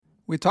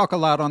We talk a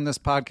lot on this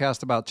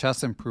podcast about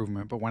chess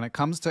improvement, but when it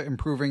comes to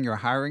improving your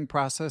hiring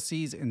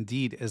processes,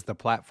 Indeed is the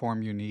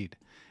platform you need.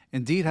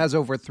 Indeed has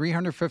over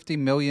 350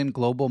 million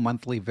global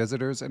monthly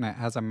visitors, and it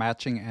has a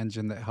matching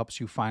engine that helps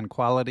you find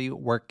quality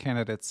work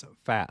candidates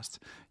fast.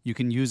 You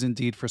can use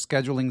Indeed for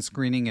scheduling,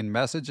 screening, and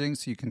messaging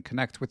so you can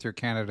connect with your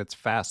candidates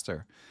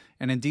faster.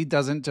 And Indeed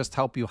doesn't just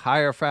help you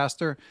hire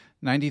faster.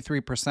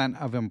 93%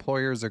 of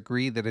employers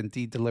agree that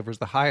Indeed delivers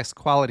the highest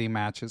quality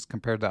matches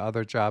compared to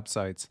other job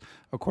sites,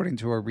 according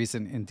to a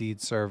recent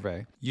Indeed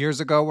survey. Years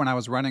ago, when I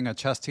was running a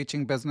chess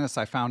teaching business,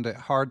 I found it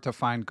hard to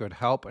find good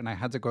help, and I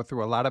had to go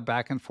through a lot of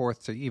back and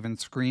forth to even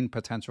screen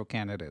potential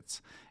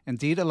candidates.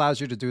 Indeed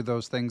allows you to do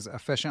those things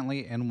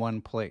efficiently in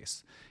one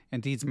place.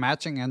 Indeed's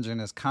matching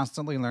engine is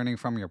constantly learning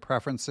from your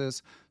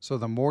preferences, so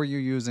the more you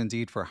use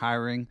Indeed for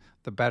hiring,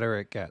 the better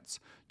it gets.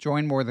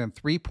 Join more than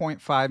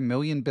 3.5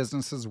 million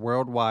businesses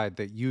worldwide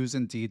that use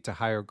Indeed to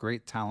hire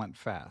great talent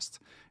fast.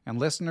 And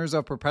listeners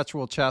of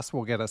Perpetual Chess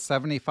will get a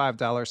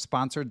 $75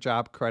 sponsored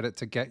job credit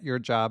to get your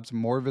jobs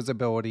more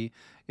visibility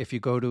if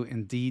you go to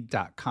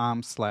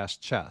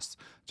Indeed.com/chess.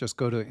 Just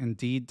go to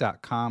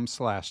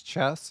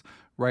Indeed.com/chess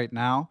right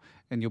now,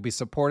 and you'll be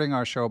supporting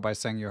our show by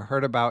saying you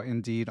heard about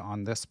Indeed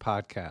on this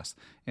podcast.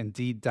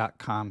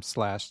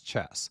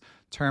 Indeed.com/chess.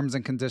 Terms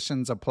and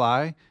conditions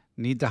apply.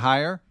 Need to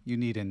hire? You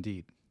need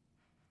Indeed.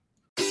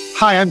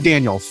 Hi, I'm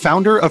Daniel,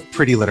 founder of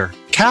Pretty Litter.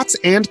 Cats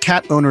and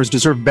cat owners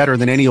deserve better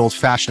than any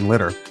old-fashioned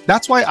litter.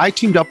 That's why I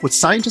teamed up with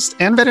scientists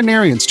and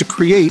veterinarians to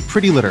create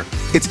Pretty Litter.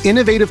 Its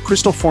innovative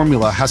crystal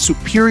formula has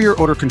superior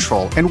odor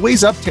control and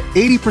weighs up to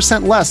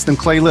 80% less than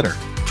clay litter.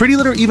 Pretty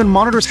Litter even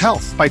monitors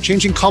health by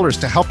changing colors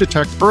to help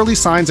detect early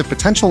signs of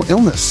potential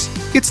illness.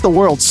 It's the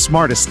world's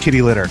smartest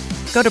kitty litter.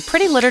 Go to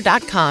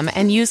prettylitter.com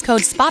and use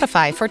code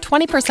SPOTIFY for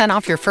 20%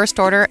 off your first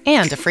order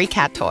and a free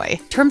cat toy.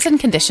 Terms and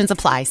conditions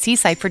apply. See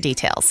site for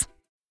details.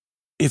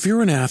 If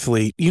you're an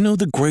athlete, you know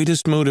the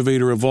greatest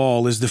motivator of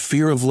all is the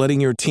fear of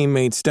letting your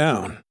teammates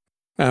down.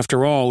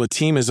 After all, a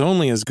team is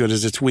only as good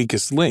as its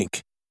weakest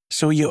link.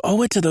 So you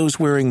owe it to those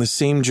wearing the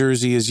same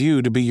jersey as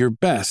you to be your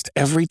best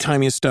every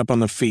time you step on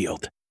the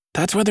field.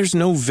 That's why there's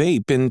no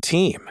vape in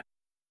team.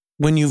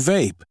 When you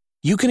vape,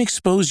 you can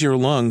expose your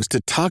lungs to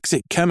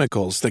toxic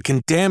chemicals that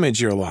can damage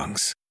your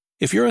lungs.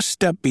 If you're a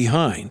step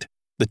behind,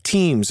 the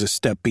team's a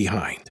step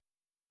behind.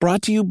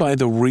 Brought to you by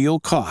The Real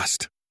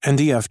Cost and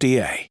the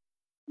FDA.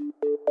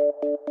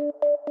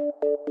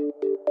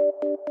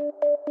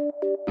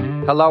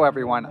 Hello,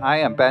 everyone. I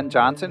am Ben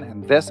Johnson,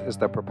 and this is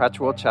the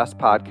Perpetual Chess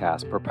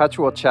Podcast.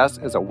 Perpetual Chess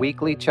is a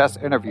weekly chess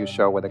interview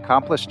show with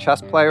accomplished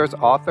chess players,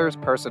 authors,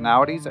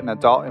 personalities, and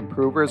adult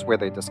improvers where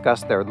they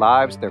discuss their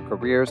lives, their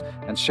careers,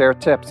 and share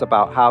tips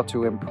about how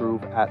to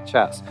improve at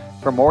chess.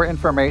 For more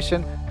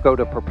information, go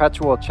to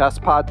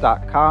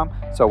perpetualchesspod.com.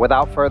 So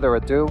without further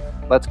ado,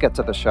 let's get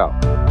to the show.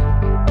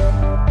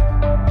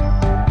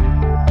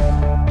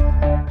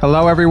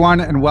 Hello,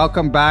 everyone, and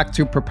welcome back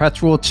to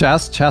Perpetual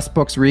Chess, Chess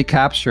Books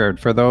Recaptured.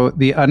 For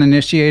the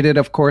uninitiated,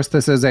 of course,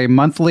 this is a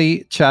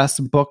monthly chess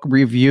book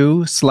review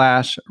 /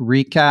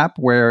 recap,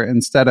 where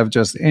instead of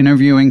just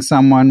interviewing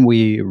someone,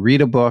 we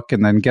read a book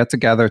and then get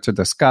together to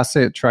discuss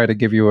it, try to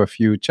give you a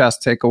few chess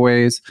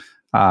takeaways,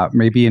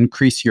 maybe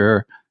increase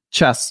your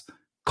chess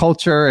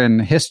culture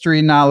and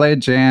history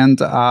knowledge,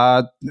 and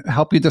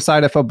help you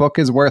decide if a book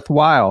is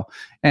worthwhile.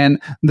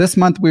 And this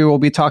month we will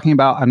be talking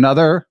about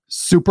another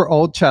super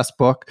old chess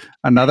book,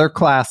 another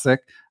classic.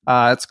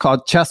 It's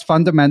called Chess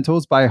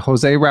Fundamentals by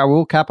Jose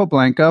Raul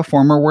Capablanca,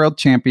 former world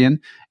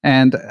champion.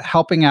 And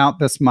helping out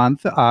this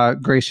month,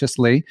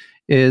 graciously,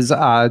 is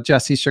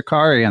Jessie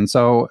Shakarian.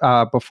 So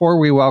before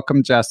we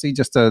welcome Jessie,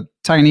 just a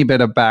tiny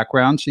bit of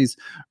background. She's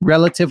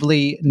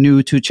relatively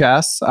new to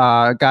chess,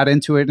 got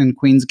into it in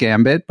Queen's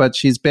Gambit, but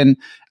she's been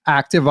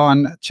active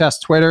on chess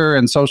Twitter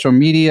and social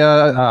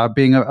media,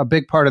 being a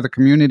big part of the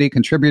community,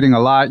 contributing a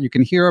lot. You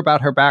can hear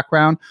about her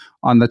background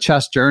on the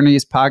Chess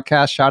Journeys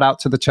podcast. Shout out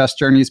to the Chess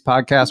Journeys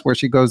podcast, where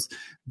she goes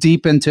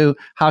deep into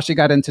how she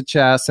got into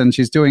chess, and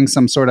she's doing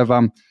some sort of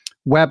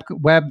web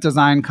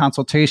design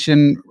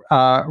consultation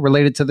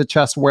related to the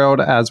chess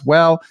world as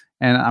well.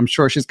 And I'm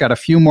sure she's got a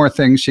few more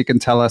things she can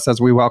tell us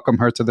as we welcome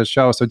her to the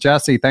show. So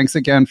Jessie, thanks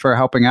again for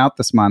helping out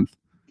this month.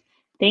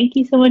 Thank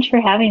you so much for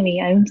having me.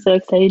 I'm so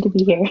excited to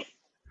be here.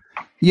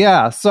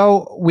 Yeah,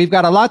 so we've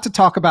got a lot to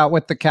talk about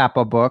with the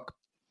Kappa book.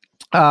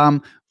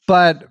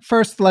 But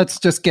first, let's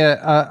just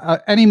get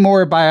any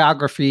more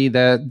biography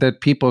that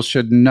people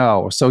should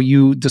know. So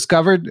you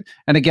discovered,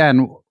 and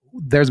again,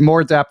 there's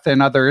more depth in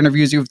other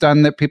interviews you've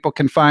done that people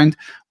can find,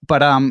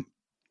 but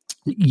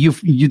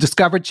you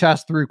discovered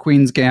chess through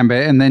Queen's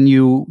Gambit, and then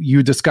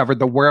you discovered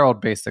the world.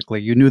 Basically,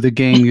 you knew the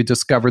game, you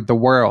discovered the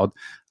world.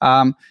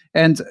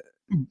 And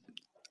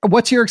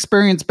what's your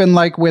experience been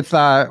like with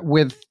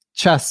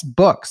chess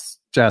books,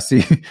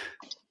 Jessie?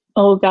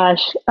 Oh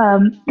gosh.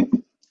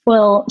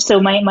 Well,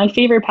 so my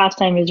favorite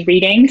pastime is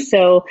reading.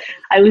 So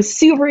I was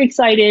super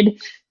excited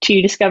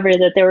to discover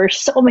that there were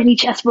so many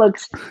chess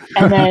books,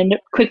 and then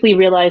quickly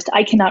realized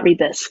I cannot read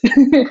this.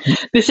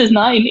 This is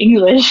not in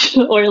English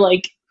or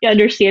like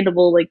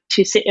understandable, like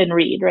to sit and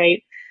read,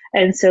 right?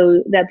 And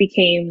so that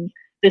became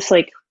this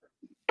like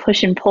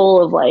push and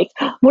pull of like,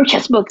 more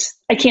chess books.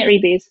 I can't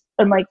read these.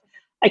 And like,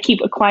 I keep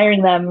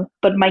acquiring them,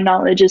 but my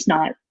knowledge is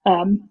not,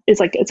 it's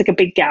like a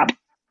big gap.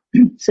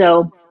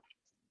 So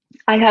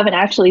I haven't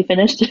actually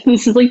finished.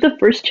 This is like the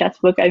first chess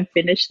book I've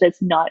finished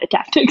that's not a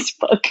tactics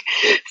book.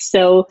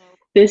 So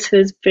this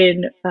has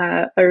been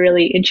a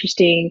really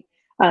interesting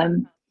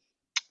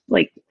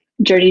like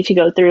journey to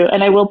go through.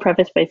 And I will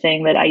preface by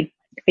saying that I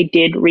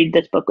did read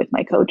this book with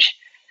my coach,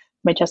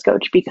 my chess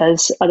coach,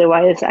 because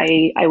otherwise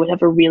I would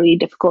have a really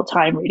difficult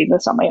time reading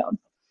this on my own.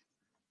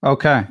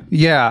 Okay.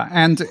 Yeah.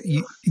 And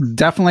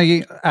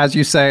definitely, as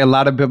you say, a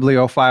lot of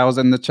bibliophiles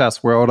in the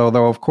chess world,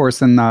 although of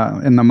course in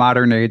the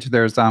modern age,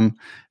 there's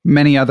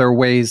many other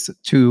ways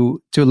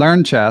to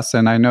learn chess.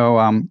 And I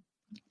know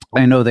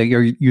that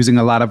you're using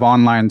a lot of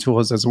online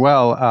tools as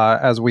well,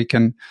 as we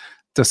can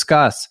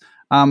discuss.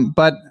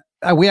 But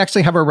we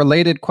actually have a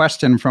related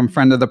question from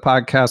friend of the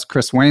podcast,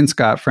 Chris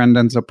Wainscott, friend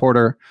and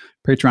supporter,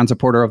 Patreon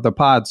supporter of the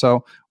pod.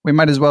 So we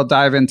might as well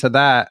dive into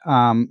that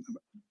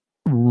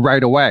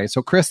right away.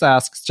 So Chris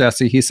asks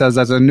Jesse, he says,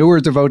 as a newer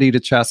devotee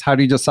to chess, how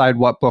do you decide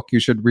what book you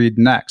should read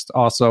next?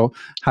 Also,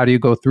 how do you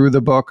go through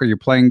the book? Are you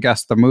playing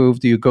Guess the Move?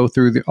 Do you go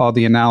through all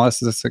the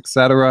analysis,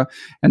 etc.?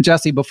 And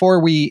Jesse,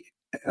 before we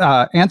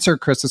answer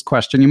Chris's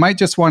question, you might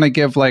just want to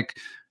give like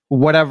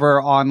whatever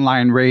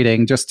online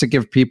rating, just to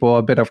give people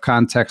a bit of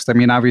context. I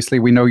mean, obviously,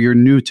 we know you're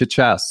new to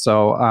chess,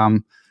 so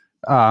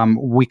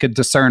we could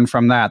discern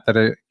from that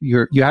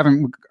you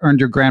haven't earned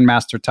your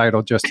grandmaster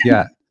title just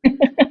yet.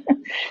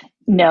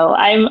 No,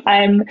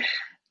 I'm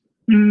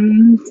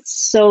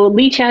so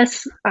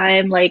Lichess,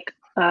 I'm like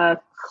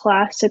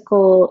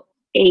classical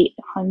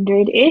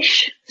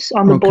 800-ish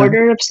on the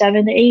border of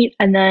 7 to 8,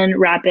 and then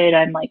rapid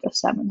I'm like a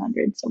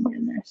 700 somewhere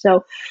in there.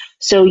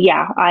 So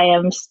yeah, I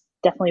am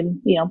definitely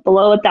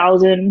below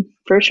 1,000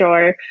 for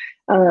sure.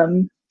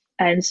 And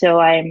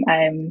so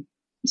I'm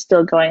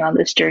still going on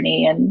this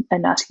journey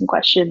and asking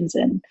questions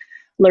and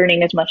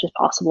learning as much as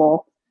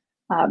possible.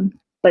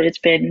 But it's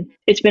been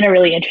a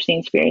really interesting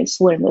experience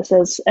to learn this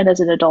as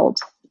an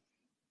adult.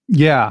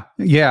 Yeah.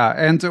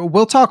 And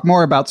we'll talk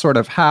more about sort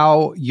of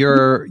how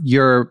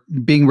you're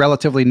being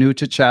relatively new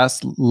to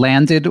chess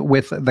landed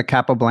with the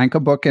Capablanca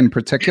book in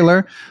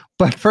particular.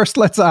 But first,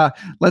 let's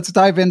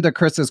dive into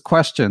Chris's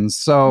questions.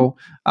 So,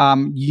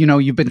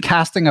 you've been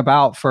casting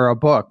about for a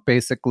book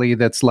basically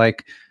that's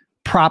like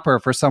proper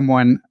for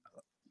someone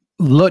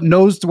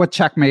knows what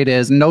checkmate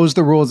is, knows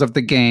the rules of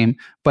the game,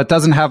 but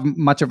doesn't have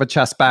much of a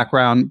chess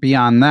background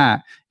beyond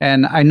that.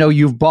 And I know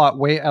you've bought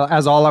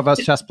as all of us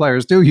chess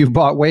players do, you've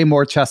bought way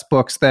more chess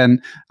books than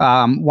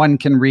one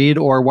can read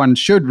or one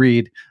should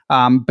read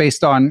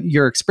based on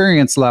your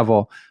experience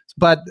level.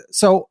 But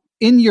so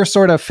in your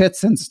sort of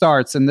fits and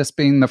starts, and this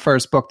being the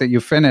first book that you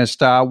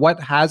finished,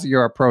 what has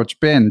your approach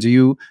been? Do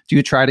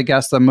you try to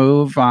guess the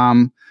move?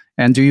 And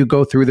do you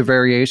go through the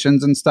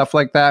variations and stuff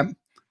like that?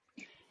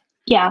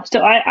 Yeah, so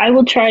I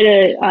will try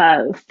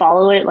to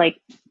follow it like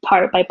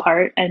part by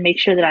part and make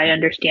sure that I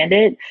understand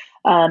it.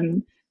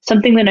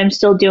 Something that I'm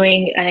still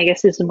doing, and I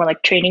guess this is more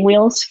like training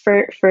wheels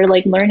for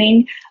like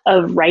learning,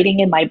 of writing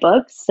in my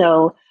books.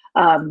 So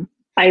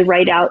I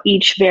write out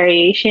each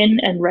variation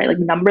and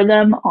number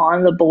them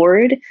on the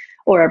board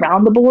or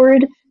around the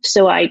board,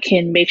 so I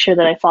can make sure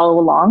that I follow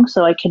along,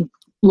 so I can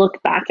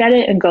look back at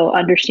it and go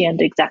understand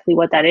exactly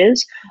what that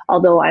is.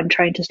 Although I'm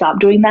trying to stop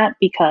doing that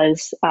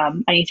because I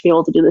need to be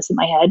able to do this in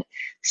my head.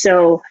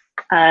 So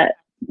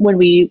when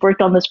we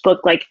worked on this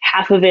book, like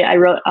half of it I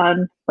wrote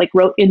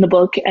in the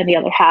book, and the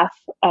other half,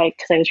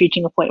 because I was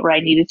reaching a point where I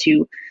needed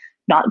to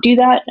not do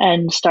that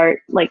and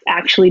start like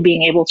actually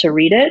being able to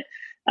read it.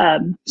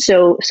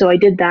 So I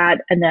did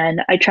that, and then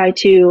I try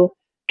to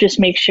just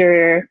make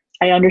sure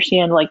I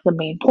understand like the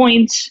main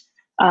points.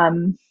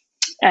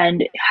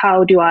 And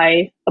how do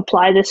I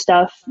apply this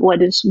stuff?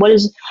 What is,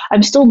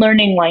 I'm still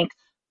learning like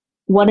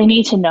what I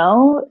need to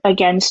know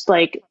against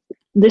like,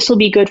 this will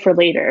be good for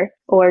later,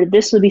 or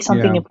this will be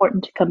something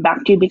important to come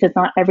back to, because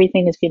not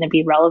everything is going to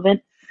be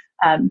relevant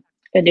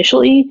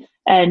initially.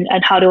 And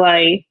how do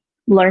I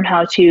learn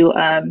how to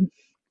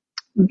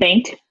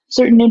bank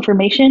certain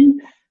information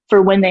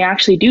for when they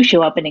actually do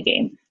show up in a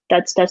game?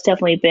 That's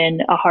definitely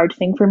been a hard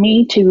thing for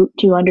me to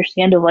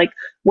understand, of like,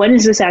 when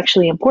is this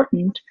actually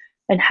important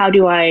and how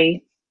do I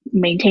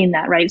maintain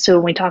that, right? So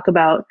when we talk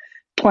about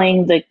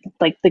playing the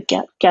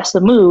guess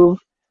the move,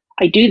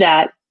 I do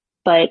that,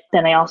 but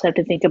then I also have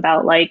to think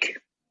about like,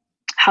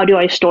 how do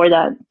I store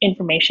that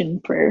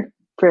information for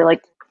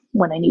like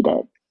when I need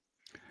it?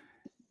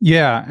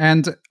 Yeah,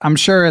 and I'm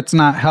sure it's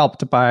not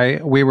helped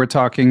by, we were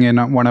talking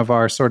in one of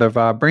our sort of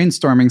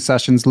brainstorming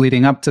sessions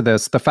leading up to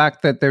this, the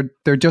fact that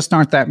there just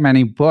aren't that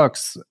many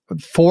books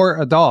for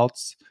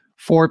adults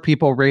for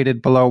people rated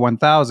below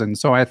 1,000.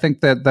 So I think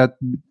that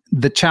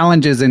the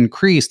challenge is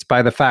increased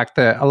by the fact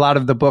that a lot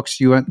of the books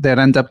that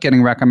end up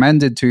getting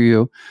recommended to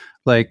you,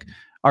 like,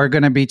 are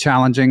going to be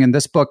challenging. And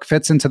this book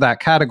fits into that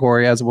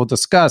category, as we'll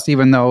discuss,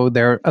 even though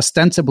they're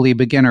ostensibly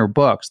beginner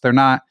books. They're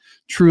not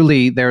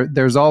truly there.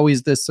 There's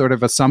always this sort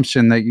of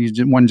assumption that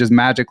one just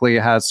magically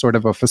has sort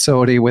of a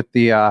facility with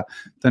the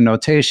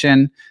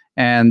notation.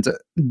 And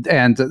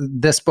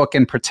this book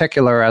in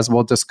particular, as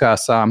we'll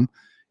discuss,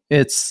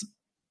 it's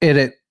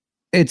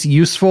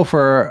useful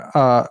for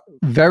a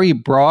very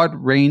broad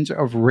range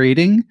of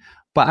rating,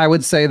 but I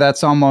would say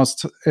that's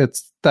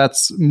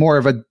more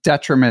of a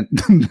detriment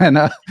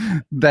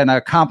than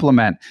a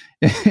compliment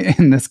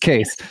in this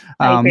case.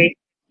 I agree.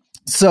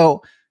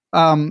 So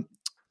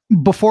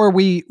before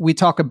we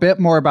talk a bit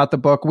more about the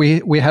book,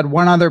 we had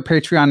one other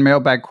Patreon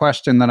mailbag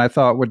question that I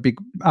thought would be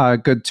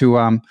good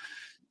to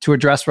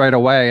address right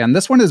away, and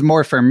this one is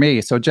more for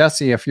me. So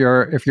Jesse, if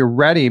you're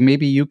ready,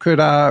 maybe you could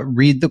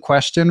read the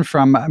question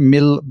from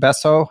Mil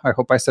Besso. I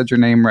hope I said your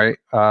name right,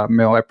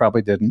 Mil. I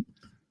probably didn't.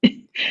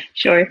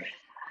 Sure.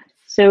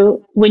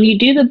 So when you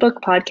do the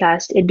book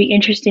podcast, it'd be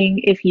interesting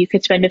if you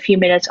could spend a few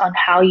minutes on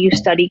how you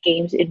study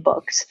games in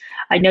books.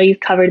 I know you've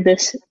covered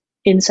this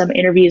in some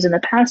interviews in the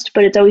past,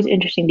 but it's always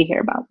interesting to hear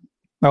about.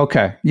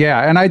 Okay.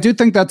 Yeah. And I do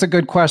think that's a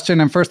good question.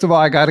 And first of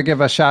all, I got to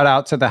give a shout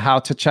out to the How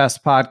to Chess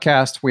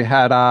podcast. We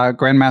had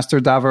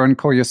Grandmaster Davorin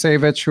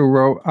Koljusevich, who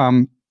wrote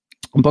a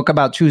book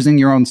about choosing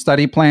your own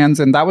study plans.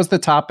 And that was the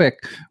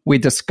topic we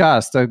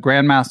discussed, the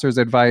Grandmaster's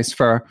advice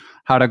for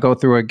how to go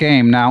through a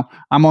game. Now,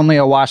 I'm only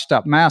a washed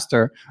up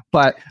master,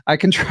 but I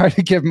can try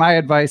to give my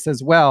advice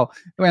as well.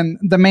 And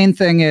the main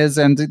thing is,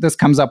 and this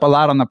comes up a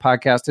lot on the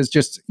podcast, is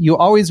just you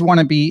always want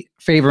to be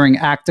favoring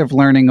active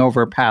learning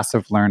over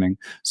passive learning.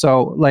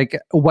 So like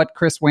what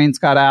Chris Waynes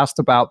got asked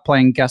about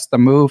playing Guess the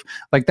Move,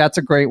 like that's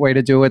a great way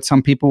to do it.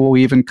 Some people will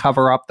even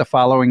cover up the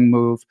following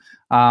move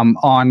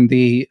on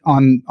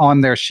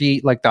their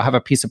sheet, like they'll have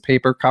a piece of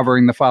paper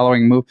covering the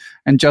following move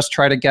and just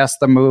try to guess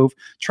the move,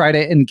 try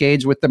to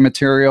engage with the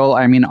material.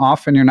 I mean,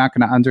 often you're not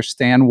going to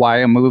understand why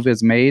a move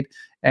is made,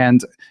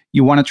 and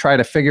you want to try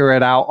to figure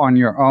it out on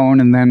your own,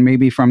 and then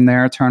maybe from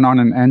there turn on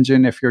an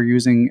engine if you're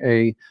using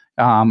a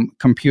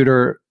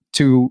computer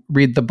to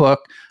read the book.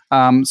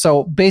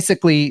 So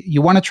basically,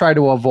 you want to try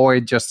to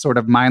avoid just sort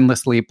of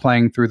mindlessly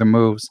playing through the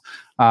moves,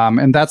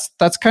 and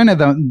that's kind of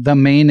the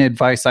main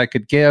advice I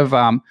could give.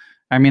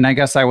 I mean, I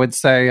guess I would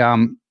say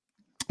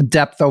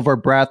depth over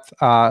breadth,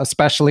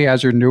 especially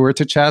as you're newer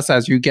to chess,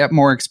 as you get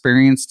more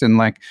experienced and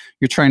like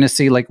you're trying to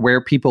see like where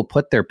people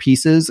put their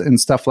pieces and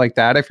stuff like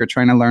that. If you're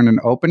trying to learn an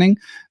opening,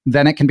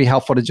 then it can be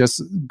helpful to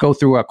just go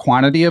through a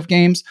quantity of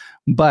games.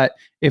 But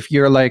if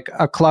you're like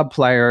a club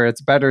player, it's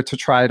better to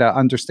try to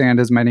understand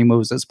as many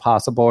moves as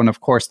possible. And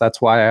of course,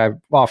 that's why I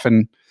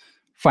often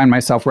find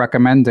myself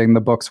recommending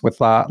the books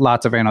with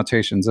lots of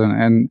annotations.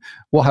 And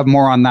we'll have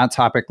more on that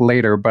topic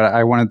later, but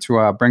I wanted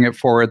to bring it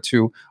forward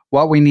to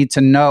what we need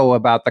to know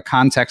about the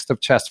context of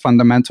chess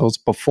fundamentals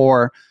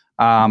before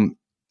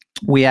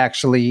we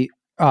actually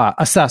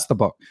assess the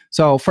book.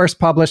 So first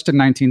published in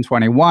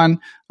 1921,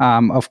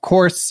 of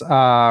course,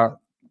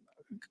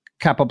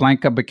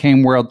 Capablanca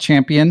became world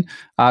champion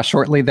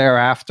shortly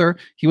thereafter.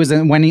 He was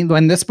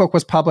when this book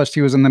was published,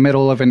 he was in the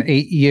middle of an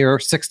 8-year,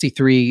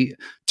 63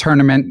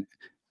 tournament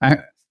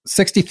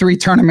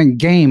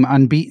game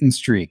unbeaten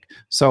streak.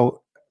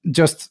 So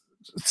just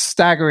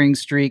staggering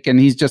streak. And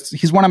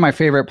he's one of my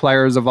favorite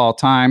players of all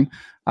time.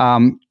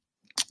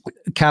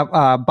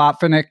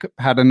 Botvinnik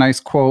had a nice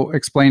quote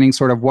explaining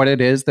sort of what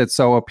it is that's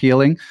so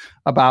appealing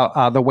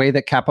about the way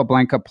that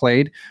Capablanca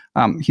played.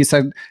 He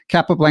said,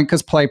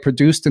 Capablanca's play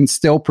produced and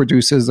still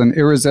produces an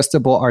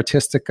irresistible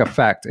artistic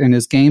effect. In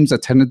his games, a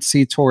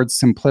tendency towards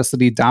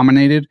simplicity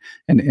dominated,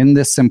 and in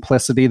this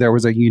simplicity, there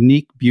was a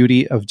unique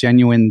beauty of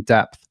genuine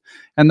depth.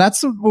 And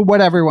that's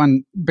what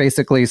everyone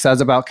basically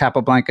says about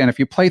Capablanca. And if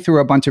you play through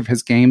a bunch of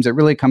his games, it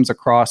really comes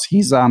across.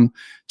 He's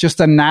just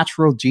a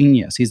natural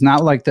genius. He's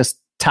not like this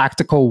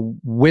tactical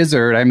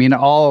wizard. I mean,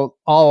 all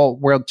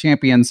world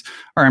champions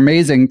are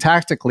amazing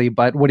tactically,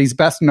 but what he's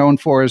best known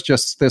for is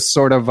just this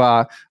sort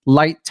of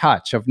light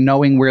touch of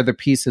knowing where the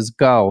pieces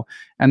go.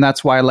 And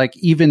that's why, like,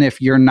 even if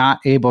you're not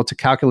able to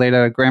calculate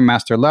at a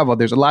grandmaster level,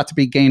 there's a lot to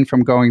be gained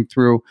from going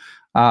through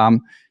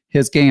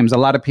his games. A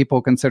lot of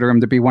people consider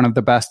him to be one of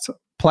the best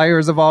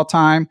players of all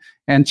time.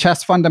 And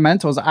Chess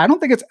Fundamentals, I don't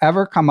think it's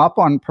ever come up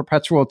on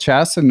Perpetual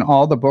Chess and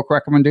all the book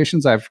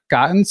recommendations I've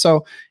gotten.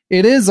 So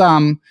it is,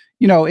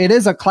 it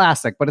is a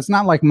classic, but it's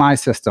not like my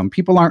system.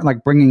 People aren't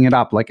like bringing it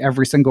up like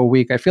every single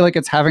week. I feel like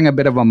it's having a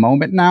bit of a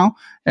moment now,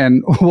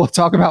 and we'll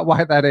talk about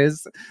why that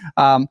is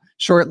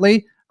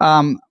shortly.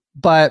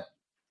 But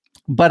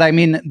I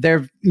mean,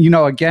 there,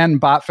 again,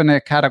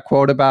 Botvinnik had a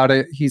quote about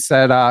it. He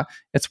said,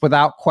 it's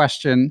without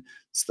question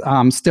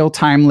still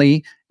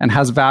timely and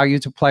has value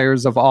to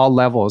players of all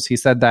levels. He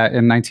said that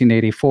in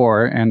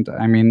 1984. And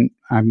I mean,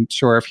 I'm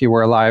sure if he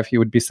were alive, he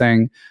would be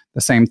saying the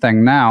same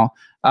thing now.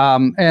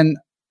 And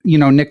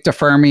Nick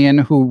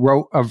DeFermian, who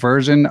wrote a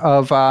version he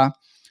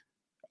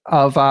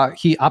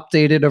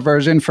updated a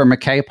version for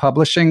McKay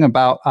Publishing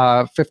about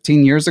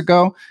 15 years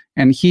ago.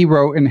 And he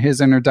wrote in his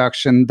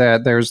introduction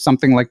that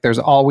there's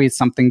always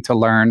something to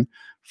learn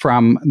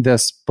from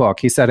this book.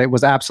 He said it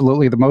was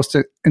absolutely the most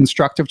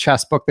instructive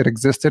chess book that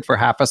existed for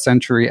half a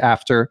century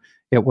after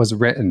it was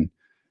written.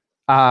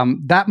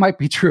 That might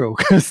be true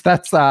because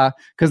that's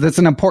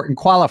an important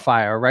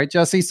qualifier, right,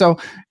 Jesse? So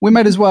we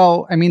might as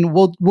well. I mean,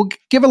 we'll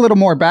give a little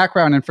more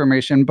background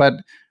information, but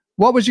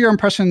what was your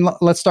impression?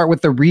 Let's start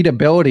with the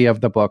readability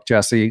of the book,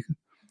 Jesse.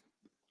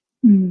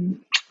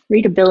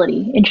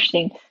 Readability,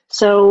 interesting.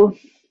 So,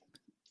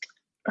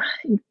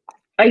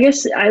 I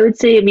guess I would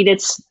say, I mean,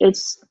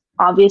 it's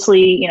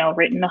obviously,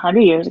 written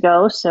 100 years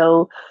ago.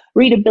 So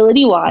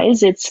readability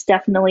wise, it's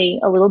definitely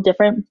a little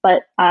different,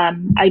 but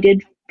I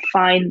did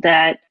find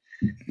that,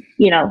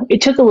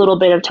 it took a little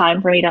bit of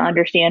time for me to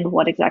understand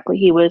what exactly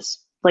he was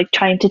like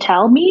trying to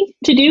tell me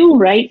to do.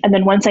 Right. And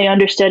then once I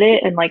understood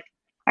it and like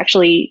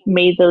actually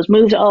made those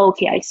moves,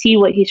 okay, I see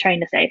what he's trying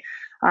to say.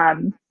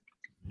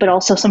 But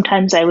also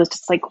sometimes I was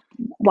just like,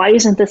 why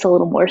isn't this a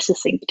little more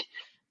succinct?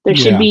 There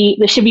should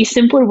be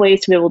simpler ways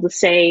to be able to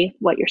say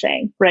what you're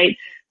saying, right?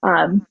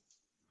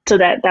 So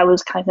that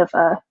was kind of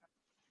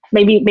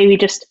maybe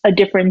just a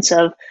difference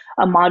of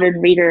a modern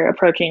reader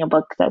approaching a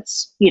book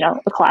that's,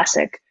 a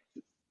classic.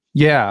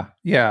 Yeah.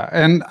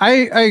 And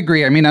I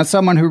agree. I mean, as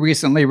someone who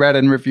recently read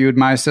and reviewed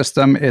My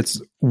System,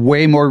 it's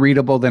way more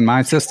readable than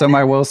My System,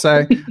 I will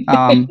say.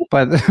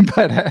 But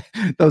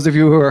those of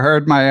you who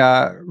heard my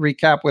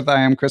recap with I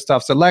Am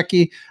Christoph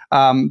Sielecki,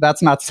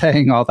 that's not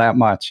saying all that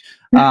much.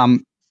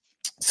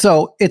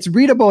 So it's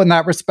readable in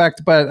that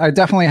respect, but I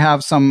definitely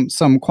have some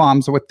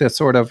qualms with this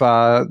sort of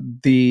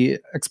the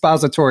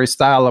expository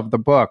style of the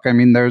book. I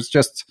mean,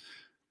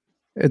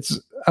 it's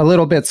a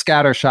little bit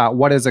scattershot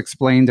what is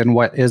explained and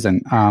what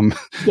isn't. Big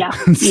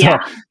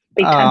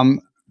time.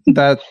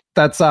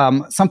 That's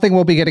something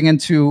we'll be getting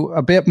into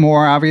a bit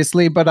more,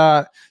 obviously,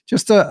 but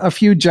just a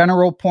few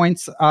general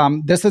points.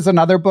 This is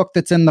another book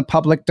that's in the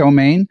public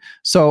domain,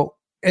 so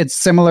it's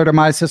similar to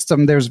My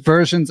System. There's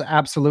versions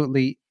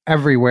absolutely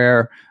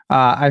everywhere.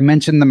 I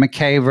mentioned the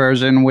McKay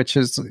version, which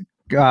is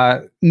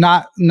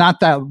not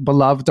that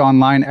beloved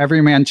online.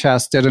 Everyman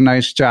Chess did a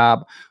nice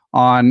job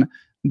on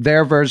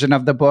their version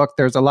of the book.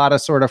 There's a lot of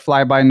sort of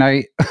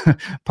fly-by-night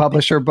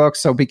publisher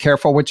books, so be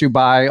careful what you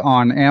buy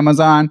on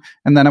Amazon.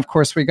 And then, of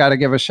course, we got to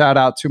give a shout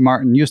out to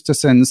Martin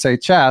Eustason, Say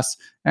Chess.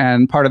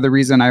 And part of the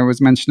reason I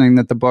was mentioning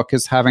that the book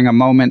is having a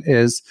moment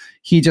is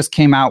he just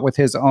came out with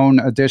his own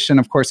edition.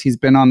 Of course, he's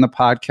been on the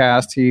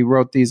podcast. He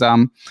wrote these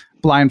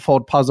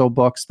blindfold puzzle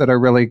books that are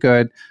really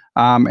good.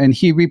 And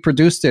he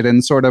reproduced it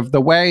in sort of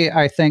the way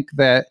I think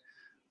that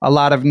a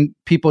lot of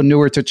people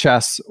newer to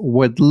chess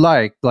would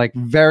like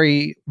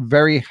very,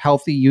 very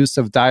healthy use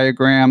of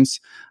diagrams,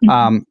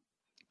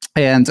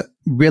 and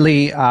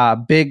really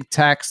big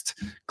text,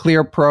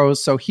 clear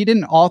prose. So he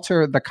didn't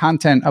alter the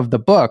content of the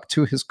book,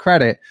 to his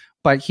credit,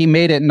 but he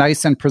made it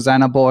nice and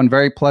presentable and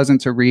very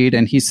pleasant to read.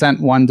 And he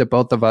sent one to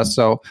both of us.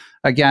 So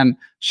again,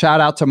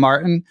 shout out to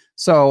Martin.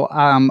 So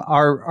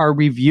our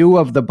review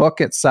of the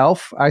book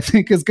itself, I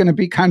think, is going to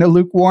be kind of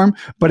lukewarm.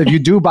 But if you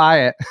do buy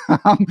it,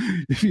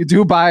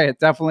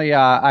 definitely,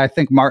 I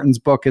think Martin's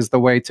book is the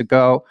way to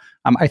go.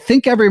 I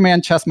think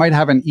Everyman Chess might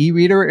have an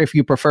e-reader if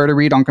you prefer to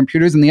read on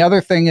computers. And the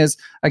other thing is,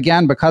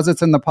 again, because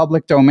it's in the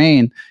public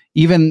domain,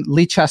 even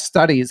Lichess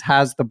Studies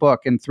has the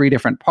book in 3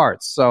 different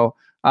parts. So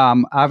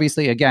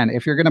obviously, again,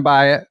 if you're going to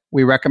buy it,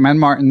 we recommend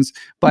Martin's.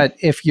 But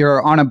if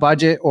you're on a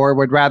budget or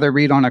would rather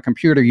read on a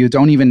computer, you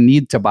don't even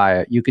need to buy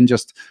it. You can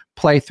just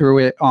play through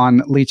it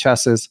on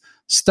Lichess's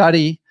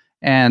Study.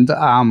 And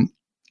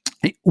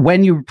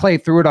when you play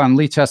through it on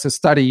Lichess's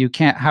Study, you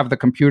can't have the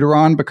computer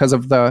on because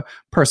of the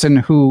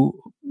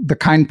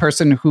kind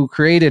person who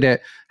created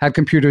it had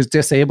computers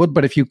disabled.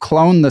 But if you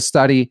clone the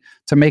study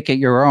to make it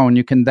your own,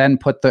 you can then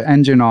put the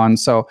engine on.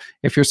 So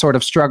if you're sort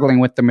of struggling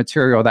with the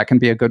material, that can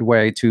be a good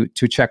way to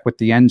check with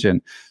the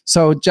engine.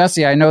 So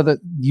Jesse, I know that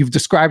you've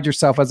described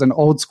yourself as an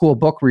old school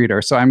book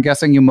reader. So I'm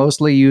guessing you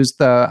mostly used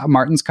the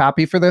Martin's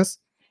copy for this?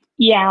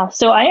 Yeah.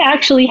 So I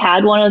actually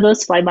had one of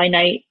those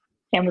fly-by-night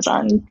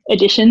Amazon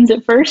editions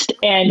at first,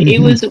 and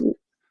it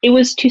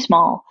was too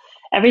small.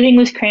 Everything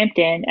was cramped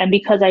in. And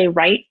because I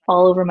write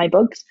all over my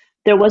books,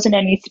 there wasn't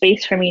any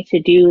space for me to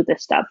do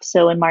this stuff.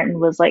 So when Martin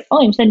was like,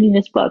 oh, I'm sending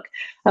this book,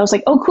 I was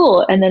like, oh,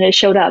 cool. And then it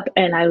showed up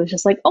and I was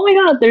just like, oh my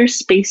God, there's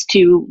space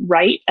to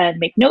write and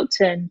make notes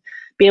and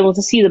be able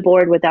to see the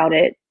board without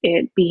it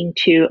being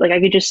too, like I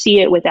could just see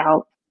it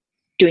without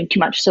doing too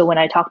much. So when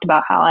I talked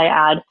about how I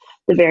add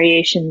the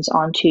variations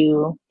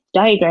onto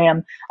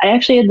diagram, I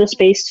actually had the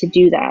space to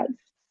do that.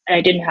 And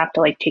I didn't have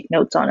to like take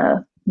notes on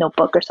a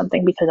notebook or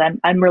something because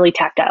I'm really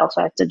tactile,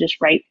 so I have to just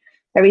write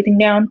everything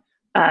down.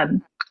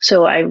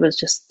 So I was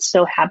just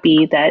so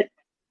happy that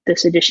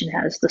this edition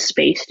has the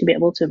space to be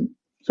able to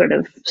sort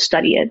of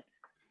study it.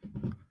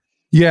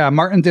 Yeah,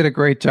 Martin did a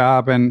great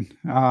job, and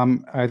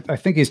I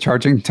think he's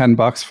charging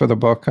 $10 for the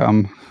book,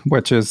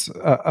 which is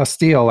a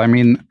steal. I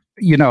mean,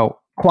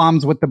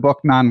 qualms with the book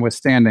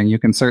notwithstanding, you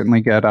can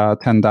certainly get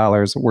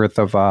 $10 worth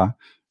of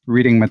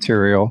reading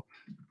material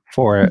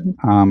for it.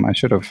 I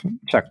should have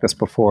checked this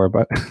before,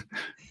 but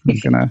I'm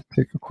going to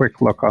take a quick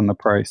look on the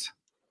price.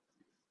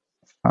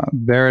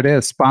 There it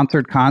is,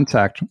 sponsored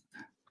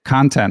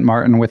content,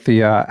 Martin, with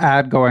the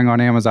ad going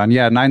on Amazon.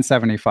 Yeah,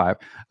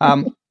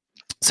 $9.75.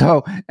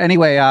 So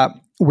anyway,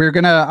 we're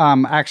going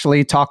to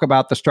actually talk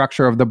about the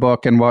structure of the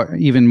book and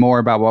even more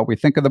about what we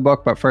think of the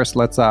book. But first,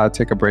 let's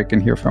take a break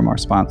and hear from our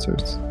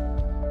sponsors.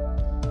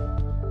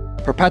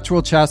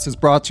 Perpetual Chess is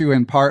brought to you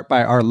in part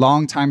by our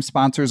longtime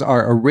sponsors,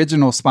 our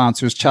original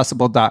sponsors,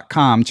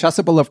 Chessable.com.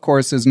 Chessable, of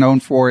course, is known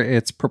for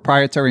its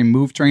proprietary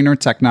Move Trainer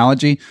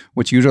technology,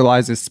 which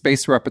utilizes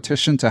spaced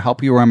repetition to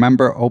help you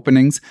remember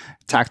openings,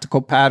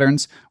 tactical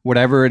patterns,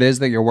 whatever it is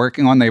that you're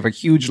working on. They have a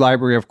huge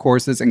library of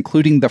courses,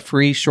 including the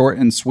free, short,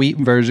 and sweet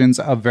versions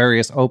of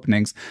various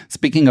openings.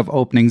 Speaking of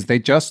openings, they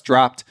just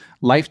dropped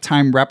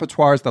Lifetime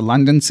Repertoires, the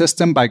London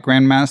System by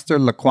Grandmaster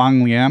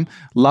Lequang Liam.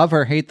 Love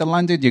or hate the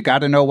London, you got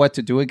to know what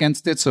to do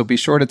against it, so be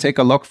sure to take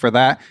a look for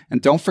that.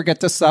 And don't forget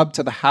to sub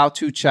to the How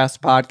to Chess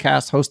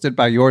podcast hosted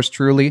by yours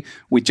truly.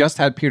 We just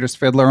had Peter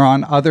Svidler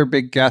on, other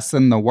big guests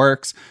in the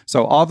works.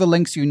 So all the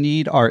links you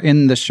need are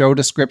in the show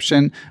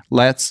description.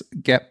 Let's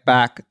get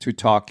back to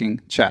talking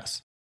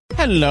chess.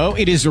 Hello,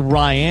 it is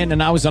Ryan,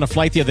 and I was on a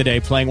flight the other day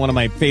playing one of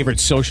my favorite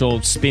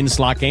social spin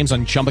slot games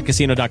on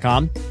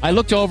ChumbaCasino.com. I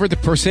looked over at the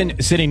person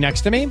sitting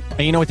next to me, and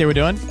you know what they were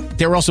doing?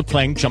 They were also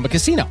playing Chumba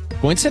Casino.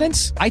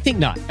 Coincidence? I think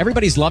not.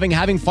 Everybody's loving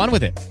having fun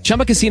with it.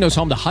 Chumba Casino is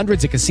home to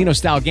hundreds of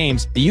casino-style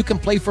games that you can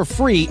play for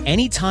free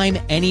anytime,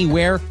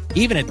 anywhere,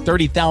 even at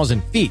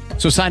 30,000 feet.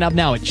 So sign up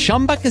now at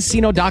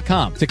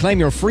ChumbaCasino.com to claim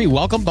your free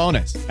welcome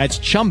bonus. That's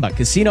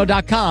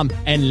ChumbaCasino.com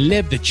and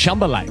live the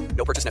Chumba life.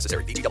 No purchase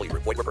necessary. VGW.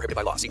 Void where prohibited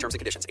by law. See terms and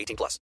conditions.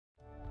 18+.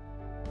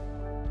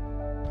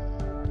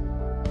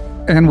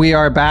 And we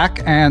are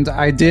back, and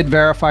I did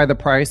verify the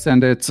price,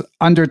 and it's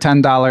under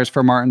 $10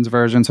 for Martin's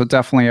version, so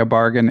definitely a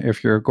bargain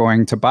if you're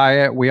going to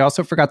buy it. We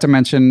also forgot to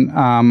mention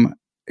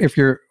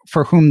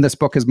for whom this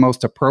book is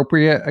most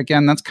appropriate.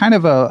 Again, that's kind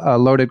of a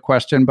loaded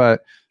question,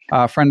 but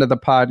a friend of the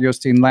pod,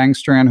 Jostin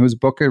Langstrand, whose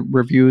book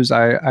reviews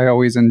I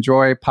always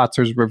enjoy,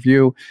 Potzer's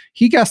Review,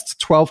 he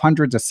guessed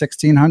 1,200 to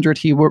 1,600.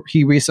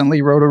 He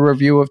recently wrote a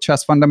review of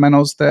Chess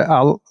Fundamentals that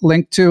I'll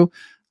link to.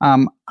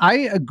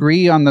 I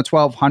agree on the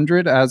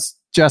 1,200, as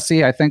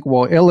Jesse, I think,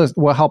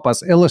 will help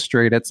us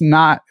illustrate. It's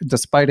not,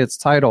 despite its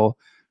title,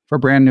 for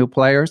brand new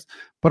players.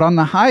 But on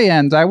the high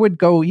end, I would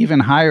go even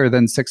higher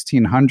than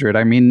 1,600.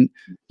 I mean,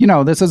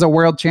 this is a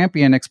world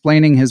champion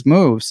explaining his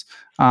moves,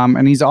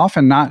 and he's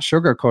often not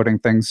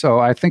sugarcoating things. So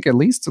I think at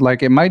least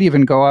it might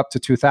even go up to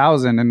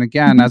 2,000. And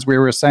again, as we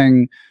were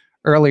saying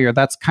earlier,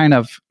 that's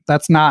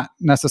not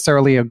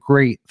necessarily a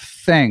great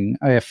thing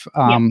if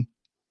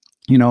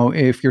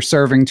if you're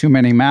serving too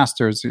many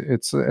masters.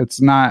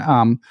 It's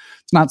not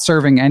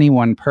serving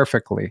anyone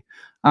perfectly.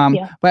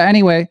 But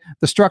anyway,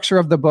 the structure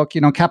of the book,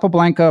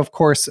 Capablanca, of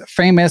course,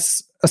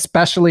 famous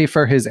especially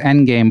for his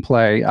endgame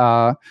play,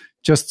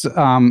 just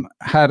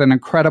had an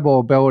incredible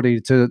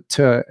ability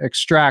to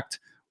extract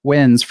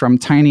wins from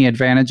tiny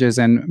advantages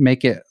and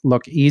make it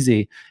look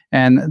easy.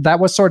 And that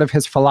was sort of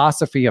his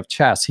philosophy of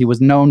chess. He was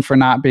known for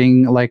not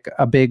being like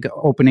a big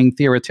opening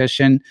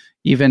theoretician,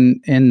 even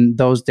in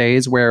those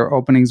days where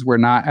openings were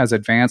not as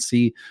advanced.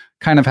 He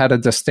kind of had a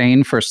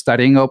disdain for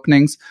studying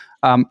openings.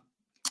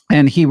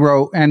 And he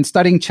wrote, and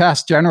studying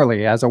chess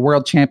generally as a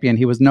world champion,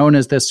 he was known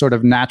as this sort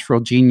of natural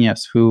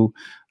genius who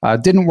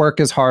didn't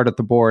work as hard at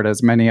the board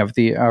as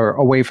or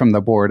away from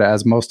the board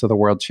as most of the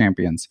world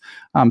champions.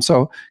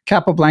 So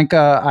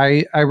Capablanca,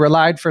 I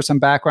relied for some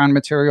background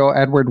material.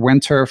 Edward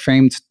Winter,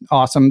 famed,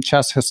 awesome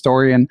chess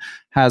historian,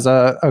 has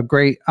a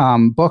great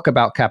book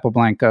about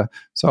Capablanca.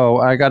 So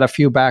I got a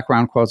few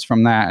background quotes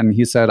from that. And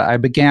he said, I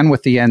began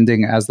with the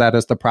ending as that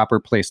is the proper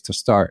place to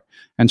start.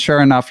 And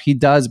sure enough, he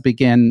does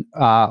begin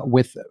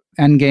with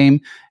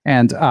endgame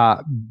and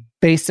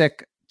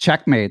basic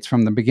checkmates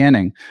from the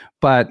beginning.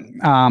 But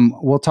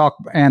we'll talk,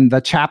 and the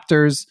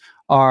chapters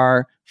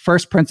are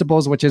first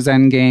principles, which is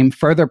endgame,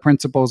 further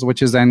principles,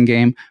 which is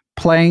endgame,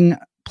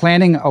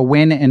 planning a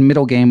win in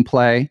middle game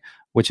play,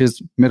 which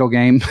is middle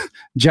game,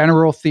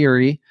 general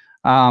theory,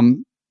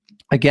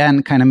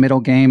 again, kind of middle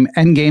game,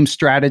 endgame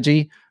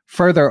strategy,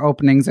 further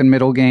openings in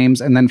middle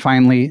games, and then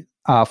finally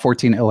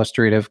 14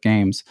 illustrative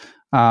games.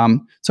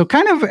 So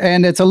kind of,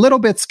 and it's a little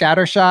bit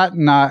scattershot.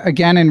 And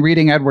again, in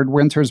reading Edward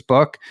Winter's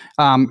book,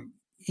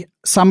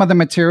 some of the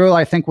material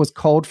I think was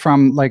culled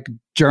from like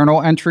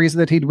journal entries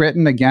that he'd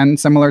written, again,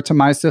 similar to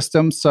my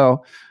system.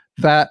 So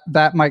that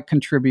might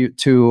contribute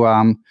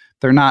to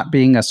there not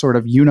being a sort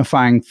of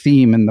unifying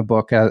theme in the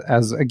book,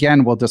 as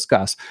again, we'll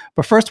discuss.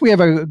 But first, we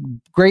have a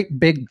great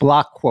big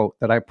block quote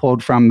that I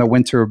pulled from the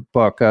Winter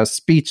book, a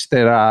speech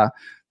that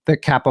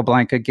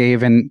Capablanca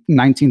gave in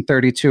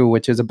 1932,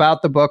 which is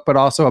about the book, but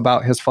also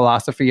about his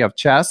philosophy of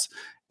chess.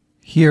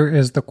 Here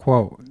is the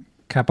quote.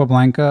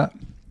 Capablanca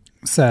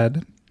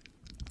said,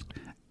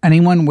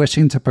 "Anyone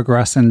wishing to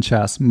progress in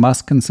chess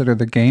must consider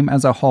the game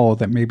as a whole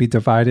that may be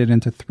divided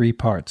into three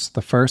parts.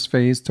 The first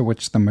phase, to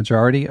which the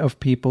majority of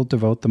people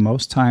devote the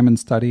most time and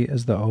study,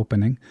 is the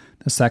opening.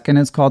 The second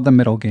is called the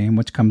middle game,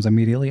 which comes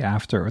immediately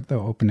after the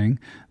opening.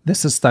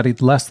 This is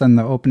studied less than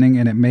the opening,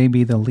 and it may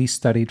be the least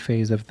studied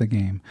phase of the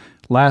game.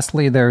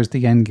 Lastly, there is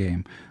the end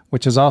game,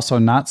 which is also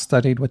not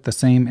studied with the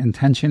same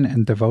intention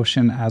and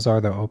devotion as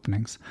are the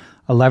openings.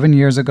 11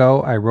 years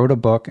ago, I wrote a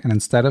book, and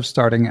instead of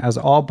starting, as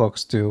all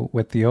books do,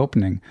 with the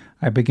opening,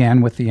 I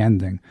began with the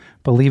ending,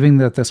 believing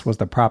that this was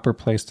the proper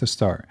place to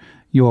start.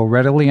 You will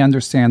readily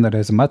understand that it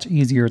is much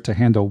easier to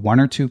handle one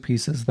or two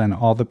pieces than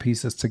all the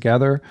pieces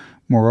together.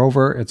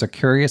 Moreover, it's a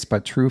curious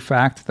but true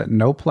fact that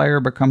no player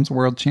becomes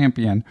world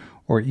champion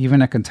or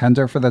even a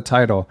contender for the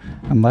title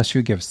unless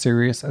you give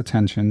serious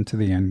attention to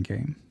the end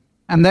game.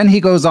 And then he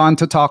goes on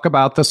to talk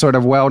about the sort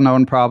of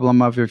well-known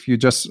problem of if you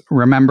just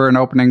remember an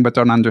opening but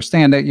don't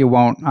understand it, you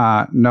won't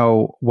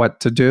know what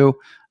to do.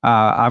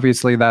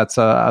 Obviously, that's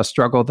a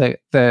struggle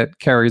that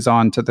carries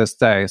on to this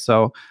day.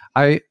 So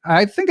I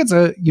think it's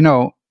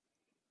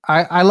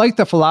I like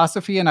the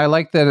philosophy, and I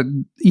like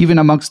that even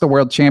amongst the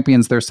world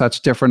champions, there's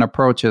such different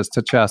approaches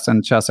to chess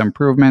and chess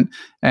improvement.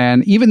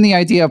 And even the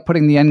idea of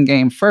putting the end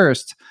game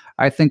first,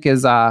 I think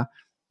is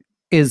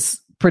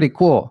pretty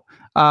cool.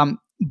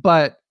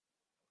 But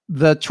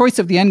the choice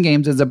of the end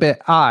games is a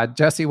bit odd.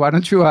 Jesse, why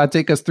don't you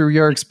take us through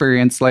your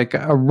experience, like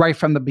right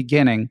from the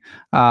beginning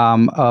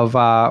of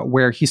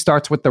where he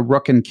starts with the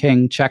rook and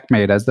king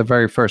checkmate as the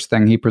very first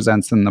thing he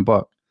presents in the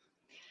book?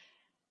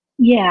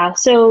 Yeah,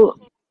 so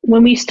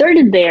when we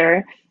started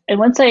there, and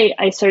once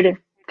I sort of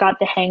got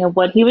the hang of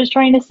what he was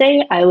trying to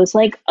say, I was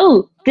like,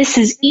 oh, this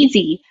is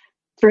easy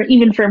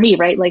even for me,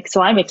 right? Like,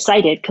 so I'm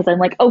excited because I'm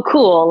like, oh,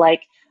 cool.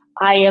 Like,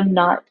 I am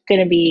not going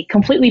to be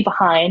completely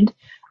behind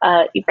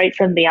right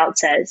from the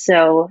outset.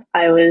 So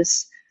I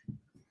was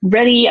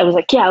ready. I was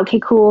like, yeah,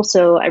 okay, cool.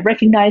 So I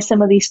recognized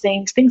some of these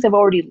things I've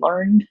already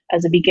learned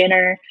as a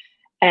beginner.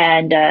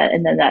 And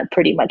then that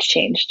pretty much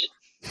changed.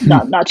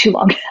 Not too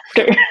long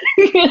after,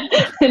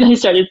 and I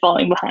started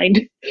falling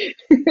behind.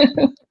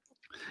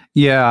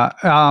 Yeah,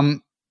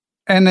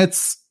 and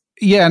it's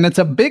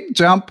a big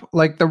jump.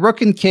 Like the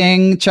rook and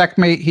king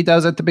checkmate, he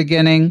does at the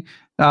beginning.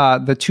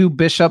 The two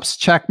bishops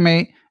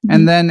checkmate,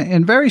 and then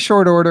in very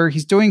short order,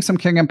 he's doing some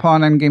king and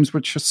pawn endgames,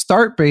 which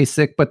start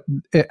basic, but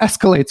it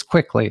escalates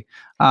quickly.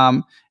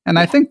 And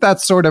I think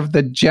that's sort of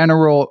the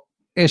general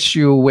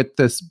issue with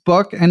this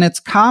book, and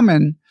it's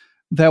common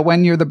that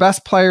when you're the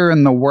best player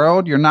in the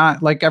world, you're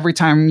not like every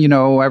time,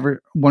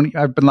 when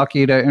I've been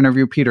lucky to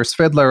interview Peter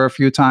Svidler a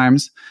few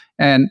times,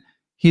 and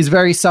he's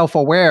very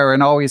self-aware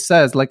and always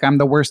says, like, I'm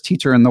the worst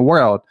teacher in the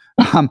world,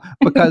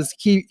 because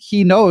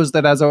he knows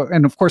that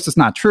and of course it's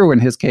not true in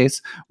his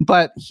case,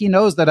 but he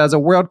knows that as a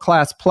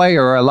world-class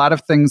player, a lot of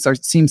things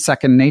seem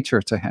second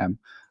nature to him.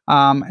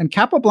 And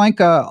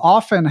Capablanca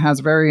often has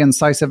very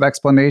incisive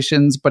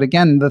explanations, but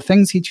again, the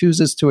things he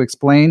chooses to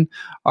explain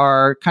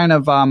are kind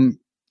of,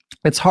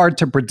 it's hard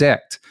to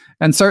predict.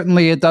 And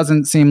certainly it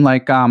doesn't seem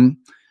like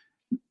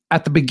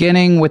at the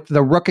beginning with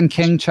the rook and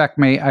king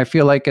checkmate, I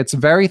feel like it's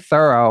very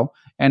thorough.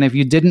 And if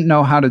you didn't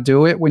know how to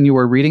do it when you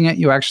were reading it,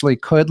 you actually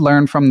could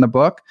learn from the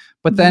book.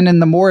 But then in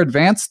the more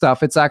advanced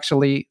stuff, it's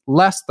actually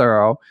less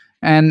thorough.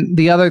 And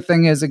the other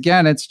thing is,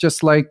 again, it's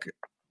just like,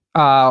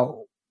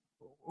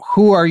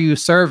 who are you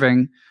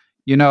serving?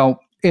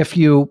 If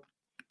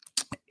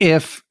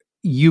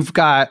you've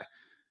got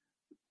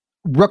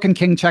rook and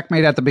king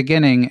checkmate at the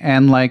beginning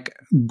and like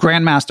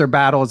grandmaster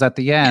battles at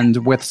the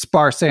end with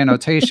sparse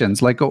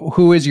annotations, like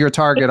who is your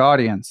target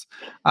audience?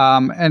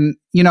 And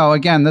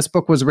again, this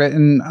book was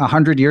written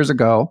 100 years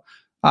ago.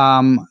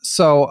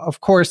 So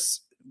of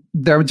course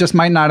there just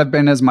might not have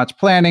been as much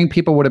planning.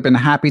 People would have been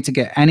happy to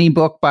get any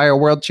book by a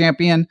world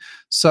champion.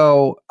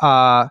 So,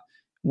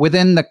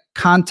 within the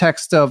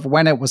context of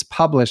when it was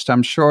published,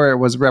 I'm sure it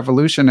was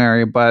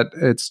revolutionary, but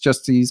it's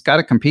just he's got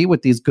to compete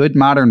with these good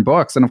modern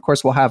books. And of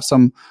course, we'll have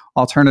some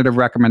alternative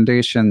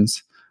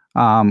recommendations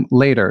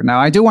later. Now,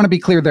 I do want to be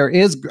clear, there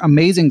is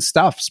amazing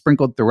stuff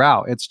sprinkled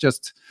throughout. It's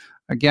just,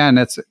 again,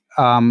 it's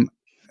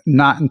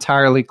not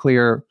entirely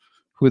clear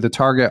who the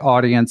target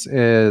audience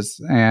is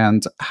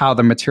and how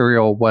the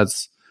material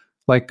was,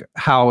 like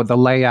how the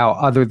layout,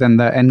 other than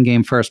the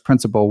endgame first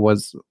principle,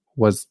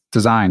 was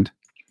designed.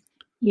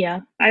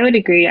 Yeah, I would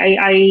agree.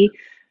 I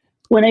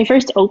when I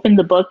first opened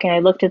the book and I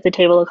looked at the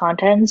table of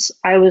contents,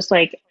 I was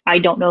like, I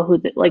don't know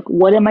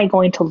what am I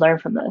going to learn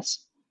from this?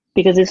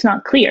 Because it's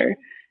not clear.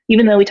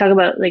 Even though we talk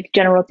about like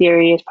general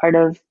theory as part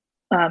of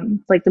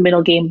like the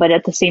middle game, but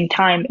at the same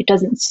time, it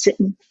doesn't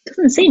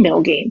say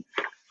middle game,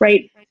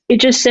 right?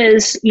 It just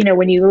says,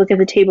 when you look at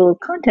the table of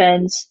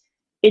contents,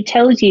 it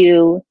tells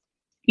you,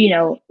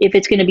 if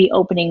it's going to be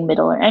opening,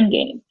 middle, or end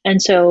game.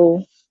 And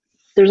so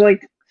there's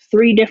like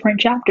 3 different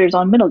chapters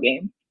on middle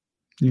game,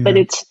 but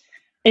it's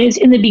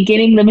in the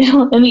beginning, the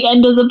middle, and the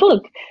end of the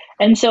book.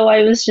 And so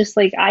I was just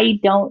like, I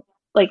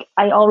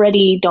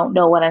already don't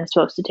know what I'm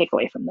supposed to take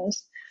away from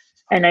this.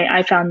 And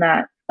I found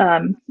that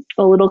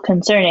a little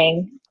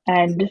concerning.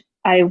 And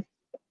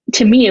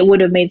to me, it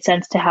would have made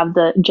sense to have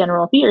the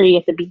general theory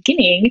at the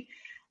beginning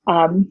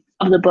of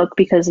the book,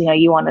 because,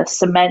 you want to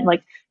cement,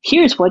 like,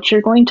 here's what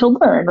you're going to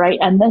learn, right?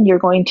 And then you're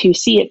going to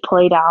see it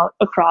played out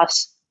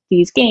across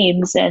these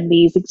games and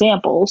these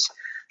examples.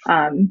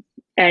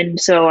 And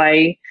so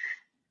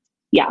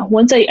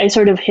once I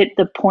sort of hit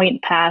the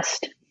point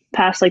past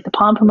like the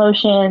pawn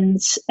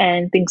promotions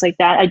and things like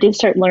that, I did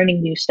start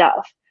learning new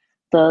stuff.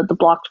 The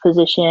blocked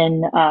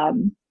position,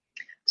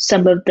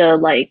 some of the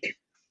like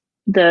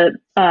the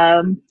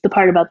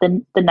part about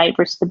the knight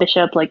versus the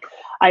bishop. Like,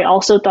 I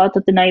also thought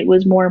that the knight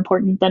was more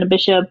important than a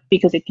bishop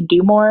because it can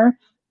do more,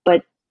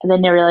 but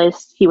then I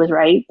realized he was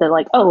right, that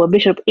like, oh, a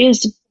bishop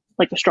is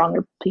like a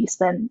stronger piece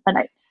than a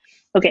knight.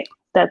 Okay,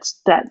 that's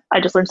that. I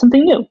just learned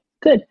something new.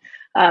 Good.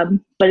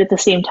 But at the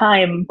same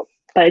time,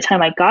 by the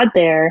time I got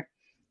there,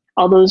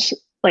 all those,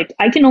 like,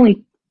 I can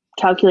only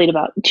calculate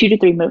about 2 to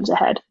 3 moves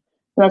ahead.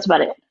 And that's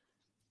about it.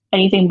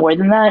 Anything more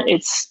than that,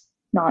 it's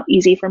not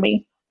easy for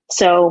me.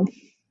 So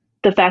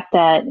the fact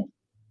that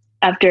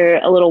after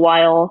a little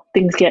while,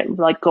 things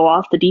go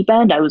off the deep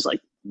end, I was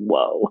like,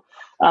 whoa.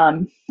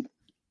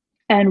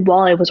 And while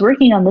I was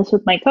working on this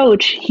with my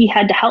coach, he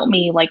had to help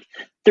me like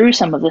through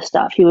some of this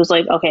stuff. He was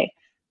like, okay,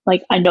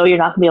 like, I know you're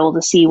not gonna be able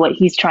to see what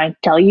he's trying to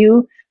tell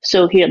you.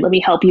 So here, let me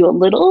help you a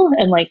little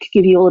and like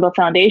give you a little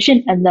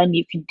foundation. And then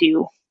you can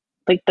do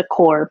like the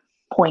core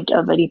point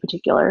of any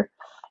particular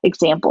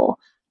example.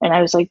 And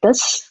I was like,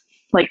 this,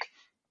 like,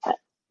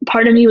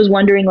 part of me was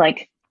wondering,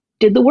 like,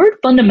 did the word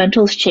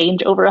fundamentals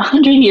change over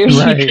 100 years?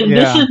 Right, because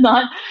yeah.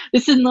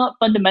 this is not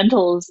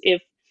fundamentals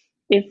if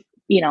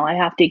I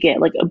have to get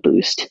like a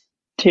boost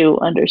to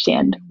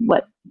understand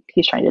what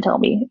he's trying to tell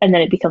me. And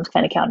then it becomes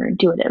kind of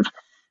counterintuitive,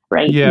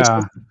 right?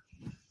 Yeah.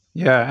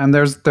 Yeah. And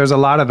there's a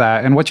lot of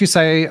that. And what you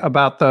say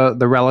about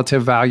the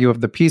relative value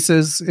of the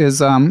pieces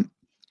is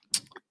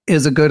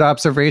a good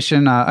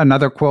observation.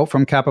 Another quote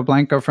from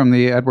Capablanca from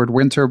the Edward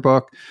Winter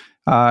book.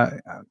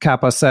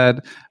 Kappa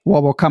said,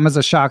 what will come as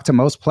a shock to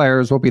most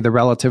players will be the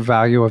relative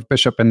value of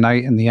bishop and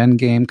knight in the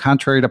endgame.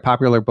 Contrary to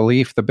popular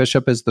belief, the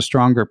bishop is the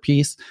stronger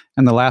piece.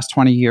 In the last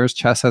 20 years,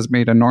 chess has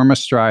made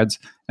enormous strides,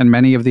 and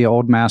many of the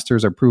old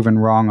masters are proven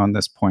wrong on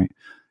this point.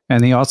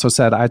 And he also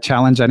said, I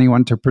challenge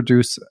anyone to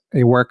produce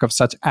a work of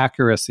such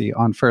accuracy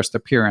on first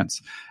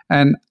appearance.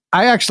 And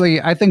I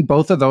think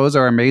both of those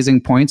are amazing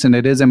points, and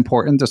it is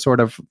important to sort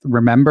of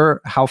remember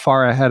how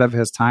far ahead of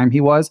his time he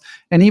was.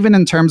 And even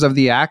in terms of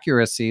the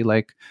accuracy,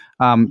 like,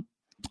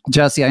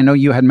 Jesse, I know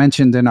you had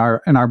mentioned in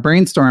our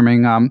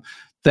brainstorming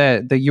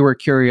that you were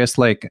curious,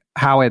 like,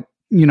 how it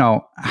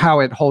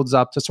holds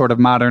up to sort of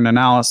modern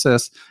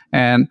analysis.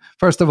 And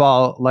first of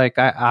all, like,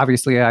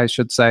 I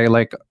should say,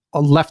 like,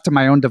 left to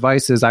my own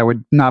devices, I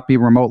would not be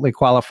remotely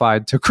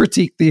qualified to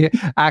critique the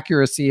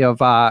accuracy of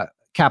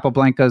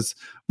Capablanca's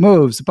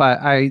moves, but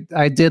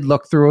I did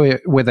look through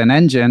it with an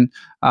engine,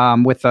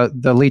 with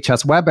the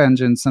Lichess web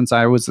engine, since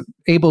I was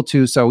able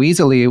to so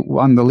easily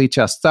on the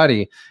Lichess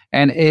study,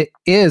 and it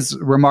is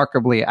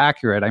remarkably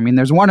accurate. I mean,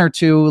 there's one or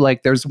two,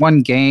 like there's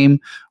one game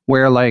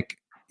where like,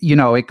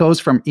 it goes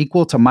from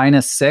equal to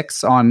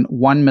 -6 on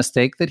one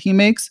mistake that he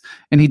makes,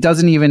 and he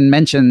doesn't even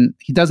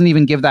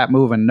give that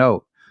move a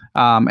note.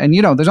 And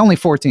there's only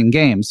 14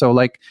 games, so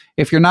like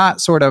if you're not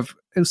sort of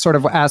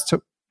as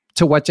to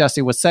what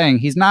Jesse was saying,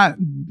 he's not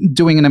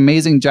doing an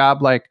amazing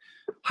job like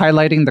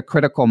highlighting the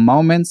critical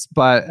moments,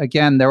 but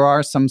again, there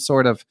are some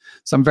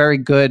very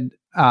good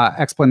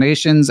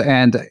explanations,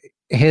 and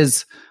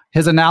his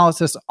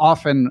analysis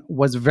often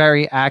was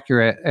very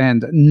accurate,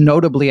 and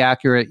notably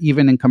accurate,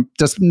 even in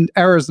just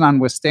errors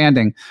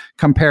notwithstanding,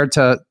 compared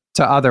to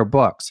other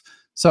books.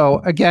 So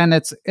again,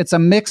 it's a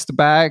mixed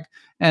bag.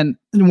 And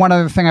one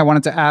other thing I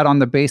wanted to add on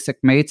the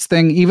basic mates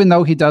thing, even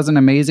though he does an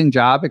amazing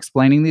job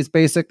explaining these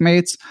basic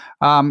mates,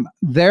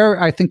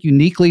 they're, I think,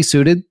 uniquely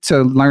suited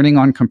to learning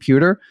on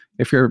computer.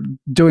 If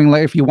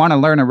you want to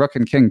learn a rook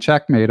and king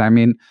checkmate, I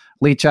mean,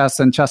 Lichess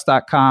and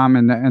chess.com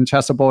and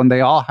Chessable, and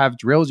they all have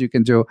drills you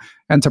can do.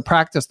 And to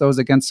practice those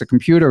against a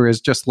computer is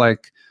just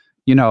like,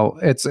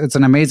 it's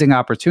an amazing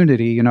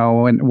opportunity.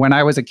 When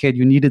I was a kid,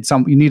 you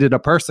needed a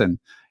person.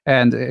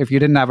 And if you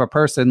didn't have a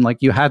person, like,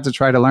 you had to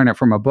try to learn it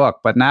from a book.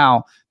 But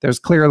now there's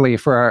clearly,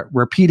 for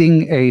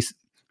repeating a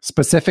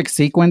specific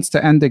sequence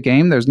to end a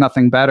game, there's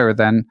nothing better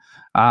than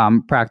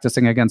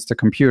practicing against a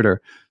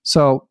computer.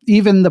 So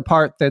even the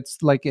part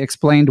that's like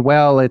explained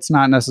well, it's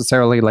not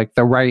necessarily like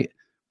the right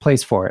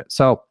place for it.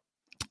 So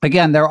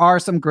again, there are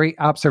some great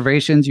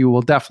observations you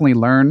will definitely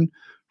learn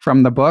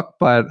from the book,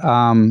 but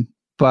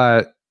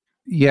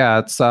yeah,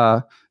 it's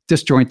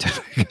disjointed,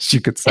 I guess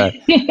you could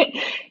say.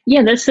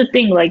 Yeah, that's the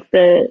thing. Like,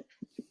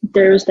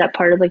 there's that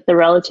part of like the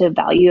relative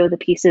value of the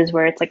pieces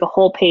where it's like a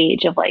whole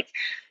page of like,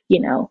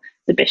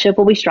 the bishop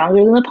will be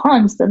stronger than the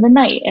pawns than the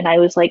knight. And I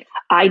was like,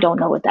 I don't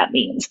know what that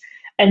means.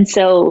 And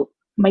so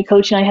my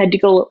coach and I had to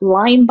go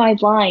line by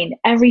line,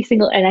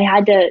 and I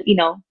had to,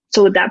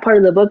 so that part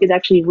of the book is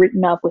actually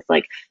written up with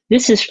like,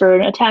 this is for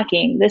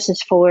attacking, this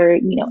is for,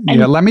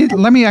 Yeah, let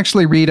me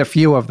actually read a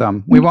few of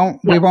them. We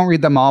won't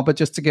read them all, but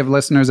just to give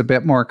listeners a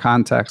bit more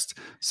context.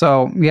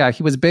 So yeah,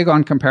 he was big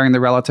on comparing the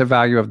relative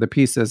value of the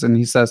pieces, and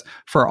he says,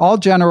 for all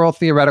general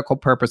theoretical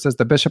purposes,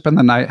 the bishop and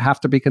the knight have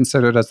to be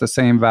considered as the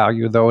same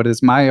value, though it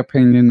is my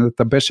opinion that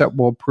the bishop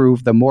will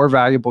prove the more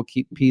valuable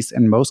piece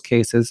in most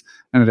cases,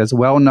 and it is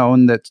well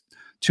known that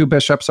 2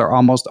 bishops are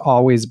almost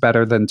always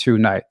better than 2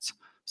 knights.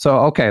 So,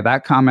 okay,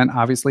 that comment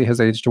obviously has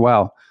aged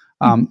well.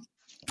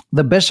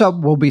 The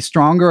bishop will be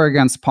stronger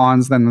against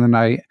pawns than the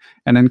knight,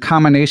 and in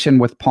combination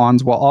with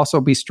pawns will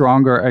also be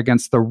stronger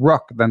against the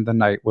rook than the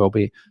knight will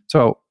be.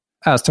 So,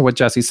 as to what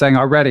Jesse's saying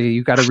already,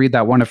 you got to read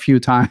that one a few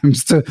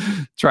times to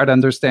try to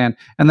understand.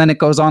 And then it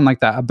goes on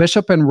like that. A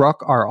bishop and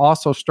rook are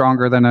also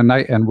stronger than a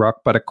knight and rook,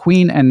 but a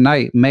queen and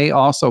knight may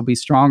also be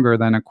stronger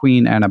than a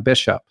queen and a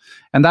bishop.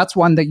 And that's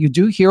one that you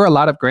do hear a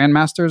lot of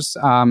grandmasters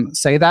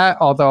say that,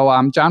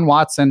 although John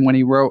Watson, when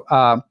he wrote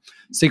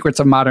Secrets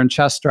of Modern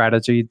Chess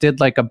Strategy, did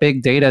like a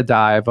big data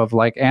dive of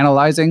like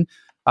analyzing,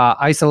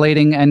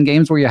 isolating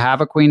endgames where you have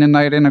a queen and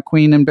knight and a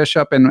queen and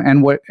bishop.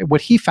 And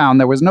what he found,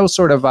 there was no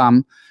sort of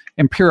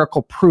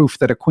empirical proof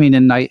that a queen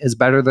and knight is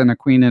better than a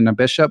queen and a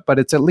bishop, but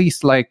it's at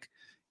least like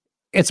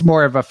it's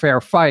more of a fair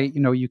fight.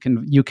 You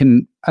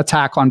can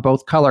attack on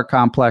both color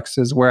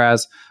complexes,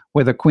 whereas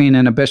with a queen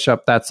and a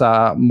bishop, that's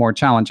more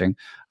challenging.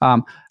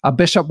 A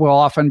bishop will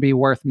often be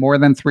worth more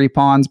than 3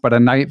 pawns, but a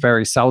knight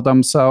very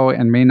seldom so,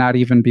 and may not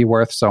even be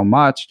worth so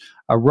much.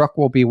 A rook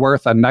will be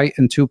worth a knight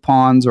and 2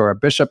 pawns or a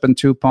bishop and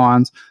 2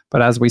 pawns.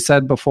 But as we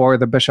said before,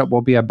 the bishop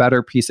will be a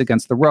better piece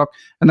against the rook.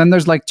 And then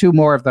there's like 2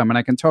 more of them. And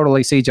I can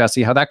totally see,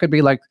 Jesse, how that could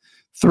be like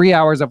 3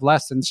 hours of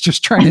lessons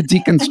just trying to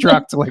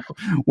deconstruct like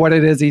what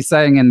it is he's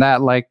saying in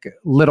that like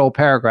little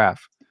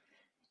paragraph.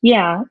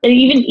 Yeah. And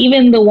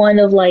even the one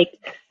of like,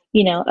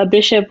 a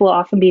bishop will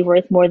often be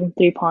worth more than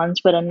 3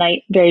 pawns, but a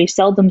knight very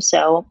seldom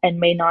so, and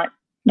may not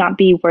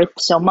be worth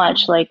so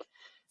much. Like,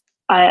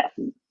 I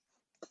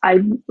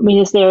mean,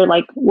 is there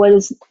like,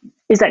 is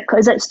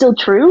that still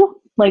true?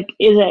 Like,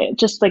 is it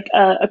just like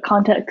a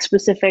context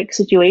specific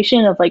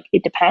situation of like,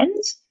 it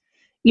depends,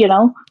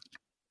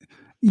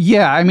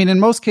 Yeah, I mean, in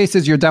most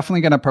cases, you're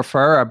definitely going to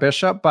prefer a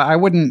bishop, but I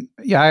wouldn't.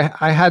 Yeah,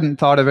 I hadn't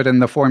thought of it in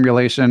the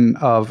formulation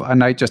of a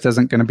knight just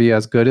isn't going to be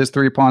as good as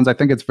 3 pawns. I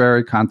think it's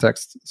very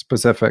context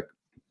specific.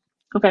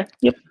 Okay.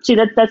 Yep. See,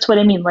 that's what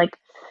I mean. Like,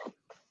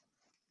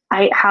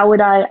 I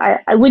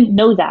wouldn't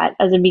know that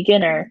as a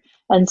beginner,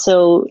 and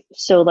so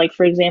like,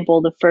 for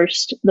example, the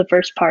first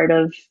part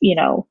of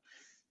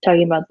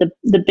talking about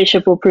the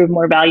bishop will prove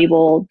more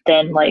valuable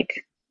than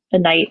like a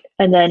knight,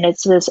 and then it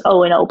says,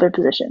 an open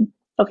position.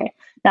 Okay.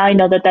 Now I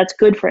know that that's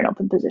good for an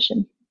open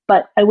position,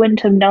 but I wouldn't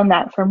have known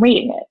that from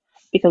reading it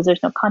because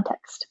there's no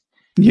context.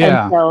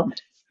 Yeah. And so,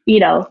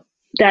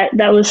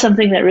 that was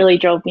something that really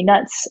drove me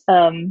nuts.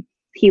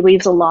 He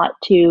leaves a lot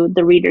to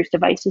the reader's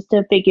devices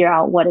to figure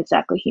out what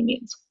exactly he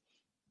means.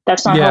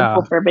 That's not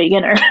helpful for a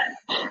beginner.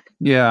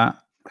 Yeah.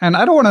 And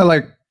I don't want to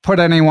like put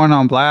anyone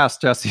on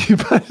blast, Jesse,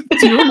 but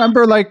do you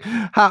remember like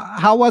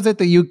how was it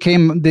that you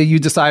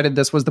decided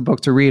this was the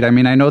book to read? I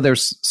mean, I know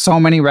there's so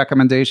many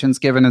recommendations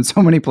given in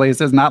so many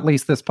places, not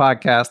least this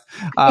podcast,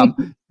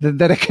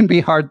 that it can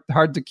be hard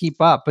to keep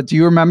up. But do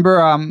you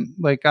remember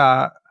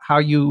how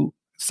you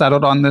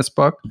settled on this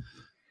book?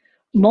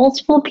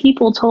 Multiple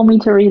people told me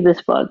to read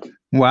this book.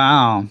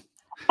 Wow.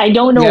 I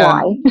don't know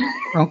why.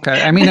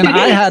 Okay. I mean, and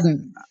I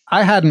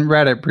hadn't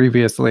read it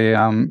previously.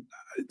 And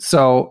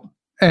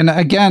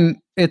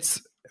again,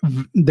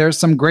 there's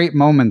some great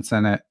moments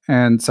in it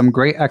and some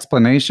great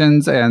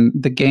explanations, and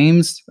the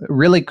games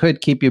really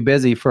could keep you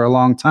busy for a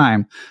long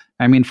time.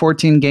 I mean,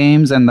 14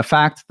 games, and the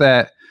fact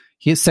that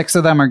 6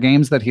 of them are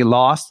games that he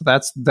lost,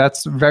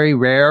 that's very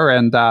rare,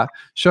 and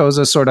shows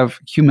a sort of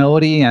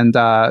humility and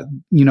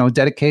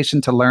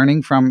dedication to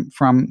learning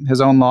from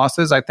his own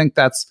losses. I think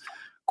that's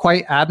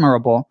quite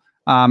admirable,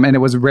 and it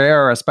was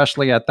rare,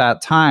 especially at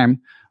that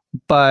time.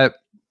 But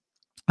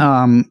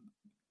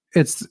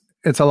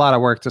it's a lot of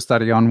work to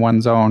study on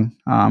one's own.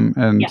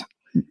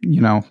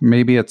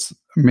 Maybe it's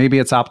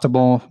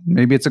optimal.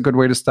 Maybe it's a good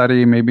way to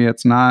study. Maybe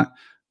it's not.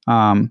 Yeah.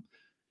 I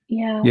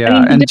mean,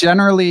 and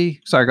generally,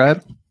 sorry, go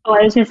ahead. Oh,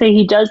 I was going to say,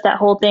 he does that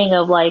whole thing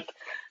of like,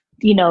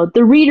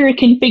 the reader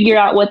can figure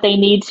out what they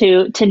need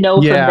to know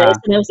from this.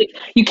 And I was like,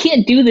 you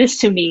can't do this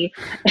to me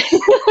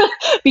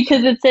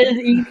because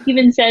he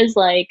even says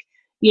like,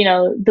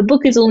 the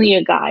book is only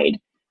a guide.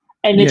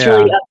 And it's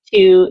really up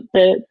to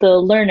the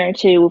learner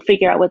to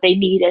figure out what they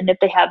need. And if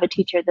they have a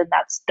teacher, then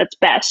that's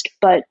best.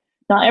 But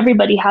not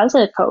everybody has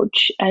a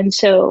coach. And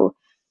so,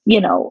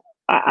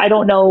 I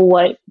don't know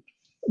what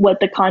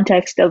the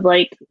context of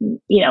like,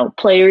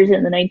 players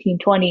in the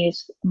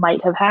 1920s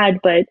might have had,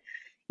 but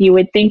you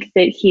would think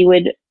that he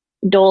would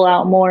dole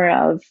out more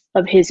of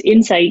his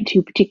insight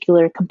to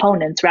particular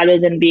components rather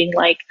than being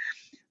like,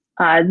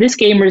 this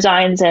game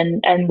resigns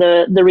and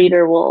the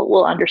reader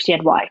will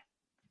understand why.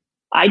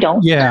 I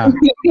don't. Yeah.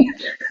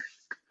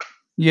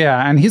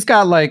 Yeah. And he's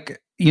got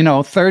like,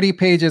 30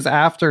 pages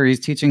after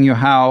he's teaching you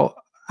how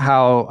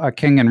how a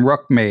king and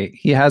rook mate.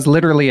 He has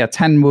literally a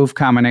 10 move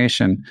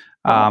combination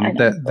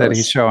that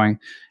he's showing.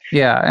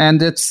 Yeah,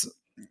 and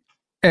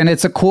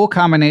it's a cool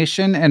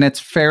combination, and it's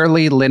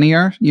fairly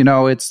linear. You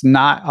know, it's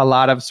not a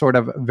lot of sort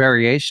of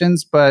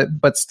variations, but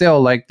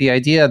still, like the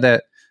idea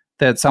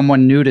that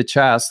someone new to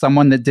chess,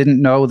 someone that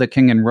didn't know the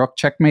king and rook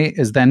checkmate,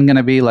 is then going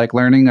to be like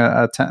learning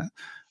a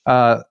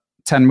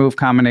 10 move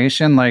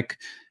combination. Like,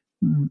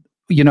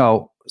 you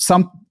know,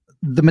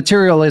 the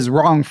material is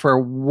wrong for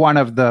one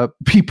of the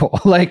people.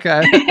 Like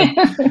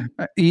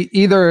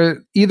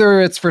either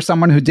it's for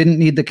someone who didn't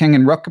need the king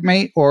and rook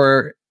mate,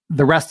 or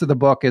the rest of the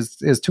book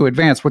is too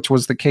advanced, which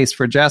was the case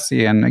for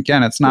Jesse. And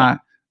again, it's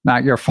not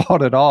your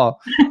fault at all.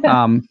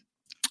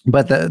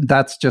 But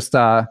that's just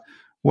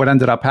what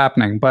ended up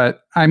happening.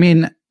 But I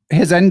mean,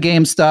 his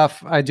endgame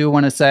stuff, I do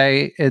want to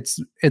say it's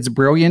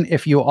brilliant.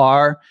 If you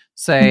are,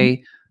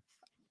 say,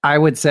 I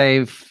would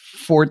say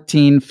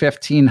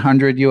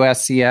 1500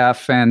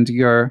 USCF, and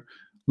you're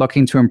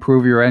looking to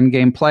improve your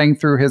endgame, playing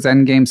through his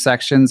endgame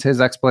sections,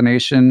 his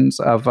explanations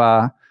of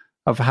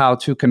how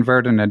to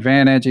convert an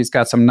advantage. He's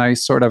got some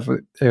nice sort of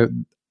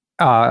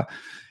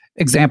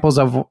examples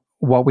of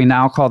what we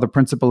now call the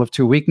principle of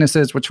two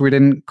weaknesses, which we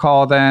didn't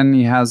call then.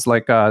 He has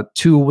like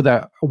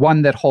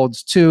one that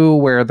holds two,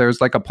 where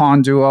there's like a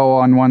pawn duo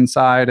on one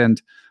side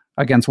and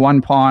against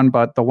one pawn,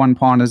 but the one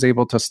pawn is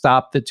able to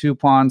stop the two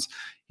pawns.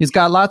 He's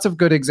got lots of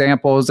good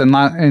examples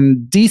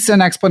and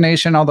decent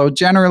explanation, although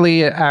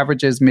generally it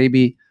averages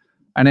maybe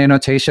an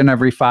annotation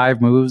every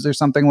 5 moves or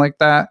something like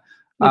that.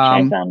 Which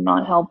I found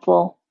not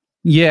helpful.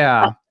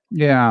 Yeah.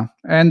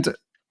 And,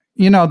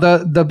 you know,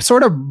 the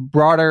sort of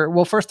broader,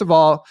 well, first of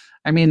all,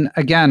 I mean,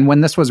 again,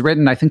 when this was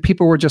written, I think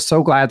people were just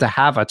so glad to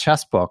have a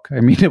chess book.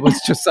 I mean, it was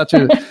just such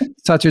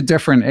a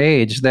different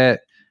age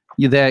that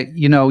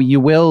you know,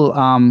 you will,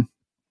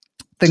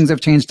 things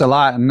have changed a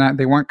lot, and that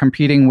they weren't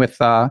competing with,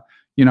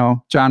 you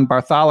know, John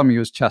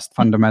Bartholomew's Chess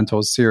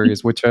Fundamentals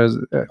series, which is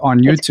on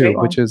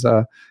YouTube, which is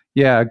a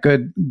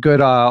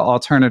good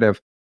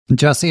alternative.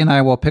 Jesse and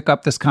I will pick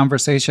up this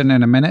conversation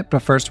in a minute,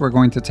 but first we're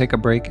going to take a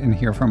break and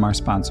hear from our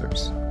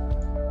sponsors.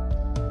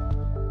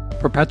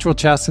 Perpetual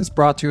Chess is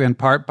brought to you in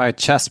part by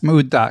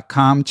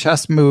Chessmood.com.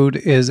 Chessmood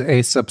is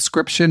a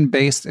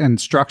subscription-based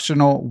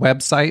instructional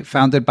website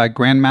founded by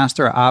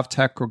Grandmaster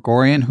Avtek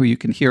Grigorian, who you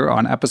can hear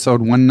on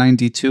episode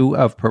 192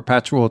 of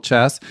Perpetual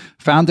Chess.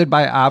 Founded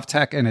by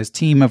Avtek and his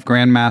team of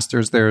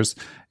Grandmasters, there's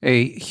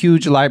a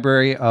huge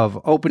library of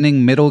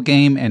opening, middle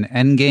game, and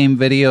end game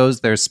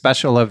videos. There's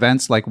special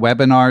events like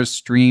webinars,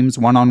 streams,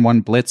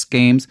 one-on-one blitz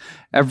games.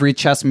 Every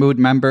Chessmood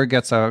member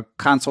gets a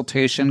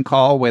consultation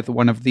call with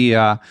one of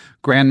the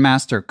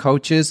Grandmaster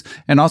coaches.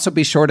 And also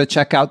be sure to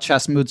check out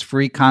Chessmood's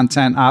free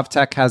content.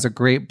 Avtek has a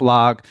great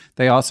blog.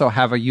 They also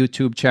have a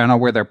YouTube channel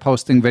where they're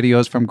posting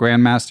videos from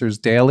Grandmasters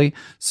daily.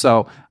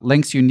 So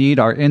links you need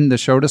are in the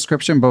show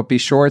description, but be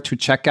sure to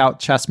check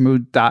out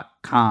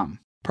Chessmood.com.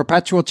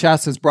 Perpetual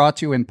Chess is brought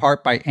to you in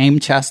part by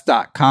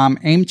AimChess.com.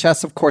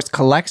 AimChess, of course,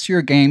 collects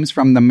your games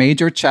from the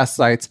major chess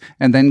sites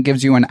and then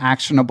gives you an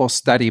actionable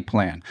study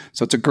plan.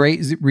 So it's a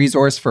great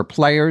resource for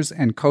players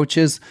and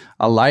coaches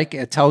alike.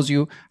 It tells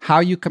you how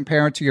you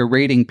compare to your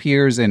rating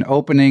peers in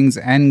openings,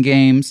 end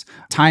games,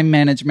 time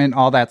management,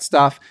 all that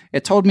stuff.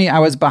 It told me I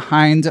was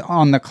behind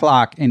on the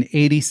clock in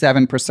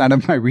 87%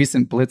 of my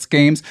recent blitz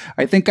games.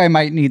 I think I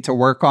might need to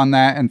work on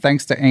that, and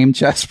thanks to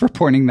AimChess for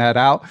pointing that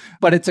out.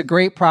 But it's a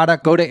great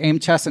product. Go to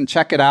AimChess and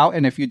check it out.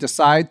 And if you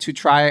decide to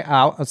try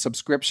out a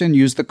subscription,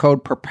 use the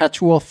code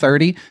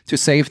PERPETUAL30 to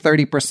save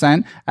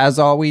 30%. As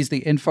always, the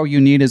info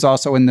you need is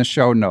also in the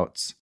show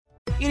notes.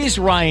 It is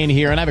Ryan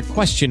here, and I have a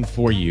question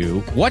for you.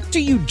 What do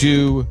you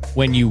do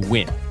when you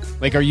win?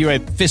 Like, are you a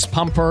fist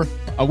pumper,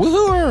 a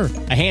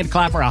woohooer, a hand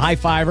clapper, a high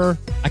fiver?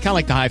 I kind of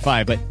like the high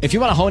five, but if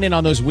you want to hone in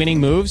on those winning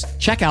moves,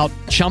 check out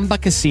Chumba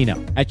Casino.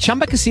 At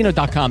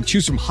ChumbaCasino.com,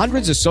 choose from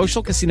hundreds of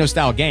social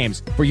casino-style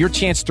games for your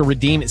chance to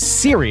redeem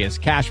serious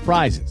cash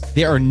prizes.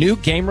 There are new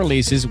game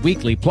releases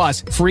weekly,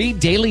 plus free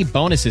daily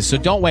bonuses. So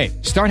don't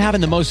wait. Start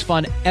having the most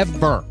fun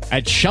ever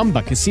at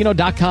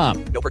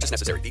ChumbaCasino.com. No purchase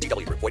necessary.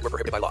 VGW. Void where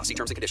prohibited by law. See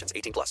terms and conditions.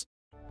 18+.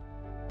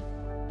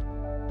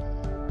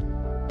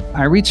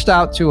 I reached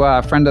out to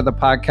a friend of the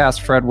podcast,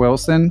 Fred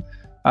Wilson,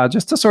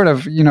 just to sort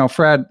of, you know,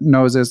 Fred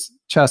knows his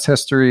chess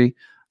history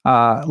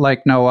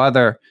like no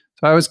other.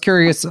 So I was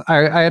curious.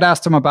 I had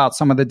asked him about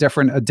some of the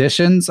different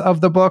editions of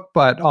the book,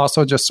 but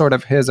also just sort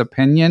of his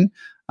opinion,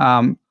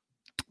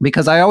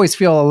 because I always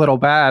feel a little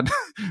bad,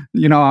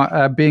 you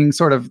know, being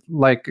sort of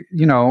like,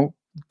 you know,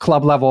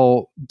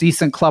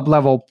 decent club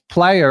level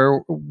player,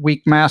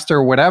 weak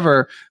master,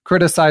 whatever,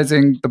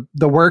 criticizing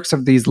the works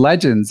of these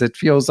legends. It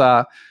feels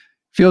a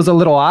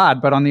little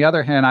odd, but on the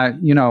other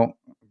hand,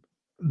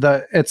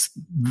 it's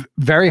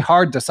very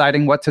hard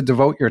deciding what to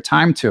devote your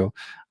time to.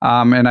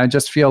 And I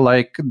just feel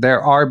like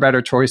there are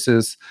better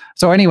choices.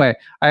 So anyway,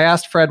 I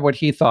asked Fred what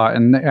he thought,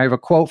 and I have a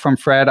quote from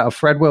Fred of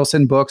Fred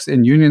Wilson Books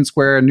in Union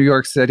Square, New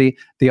York City,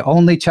 the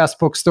only chess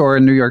bookstore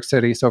in New York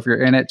City. So if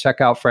you're in it, check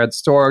out Fred's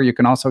store. You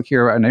can also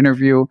hear an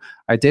interview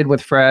I did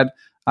with Fred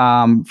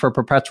for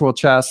Perpetual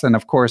Chess. And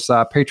of course,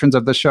 patrons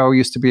of the show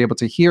used to be able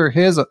to hear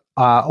his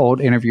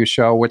old interview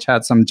show, which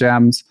had some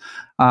gems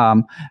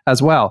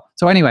as well.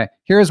 So anyway,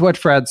 here's what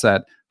Fred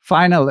said.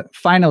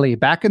 Finally,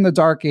 back in the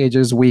dark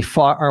ages, we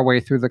fought our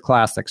way through the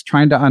classics,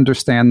 trying to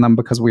understand them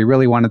because we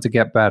really wanted to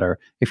get better.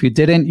 If you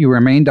didn't, you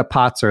remained a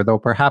potzer, though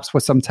perhaps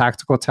with some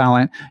tactical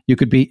talent, you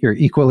could beat your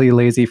equally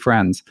lazy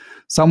friends.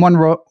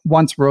 Someone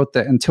once wrote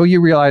that until you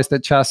realize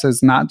that chess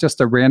is not just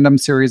a random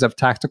series of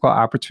tactical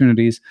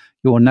opportunities,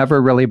 you will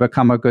never really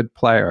become a good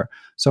player.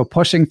 So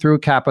pushing through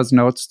Kappa's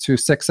notes to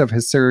 6 of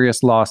his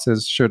serious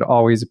losses should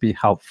always be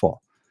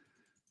helpful.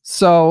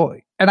 So,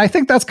 and I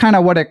think that's kind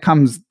of what it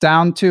comes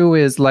down to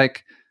is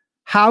like,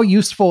 how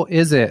useful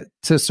is it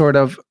to sort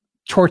of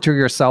torture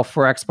yourself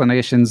for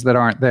explanations that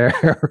aren't there,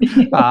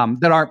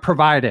 that aren't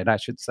provided, I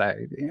should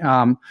say.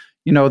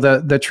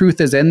 The truth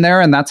is in there,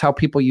 and that's how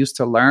people used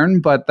to learn,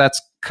 but that's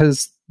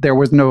because there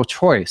was no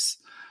choice.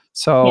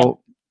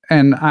 So,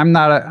 and I'm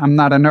not a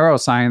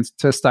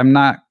neuroscientist. I'm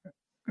not,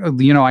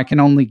 I can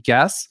only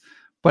guess,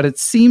 but it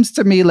seems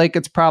to me like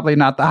it's probably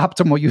not the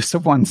optimal use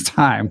of one's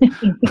time.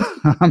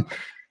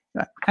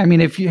 I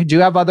mean, do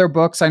you have other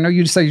books? I know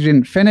you said you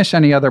didn't finish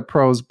any other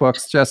prose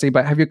books, Jesse,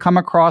 but have you come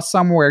across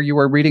some where you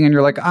were reading and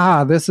you're like,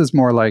 this is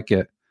more like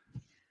it?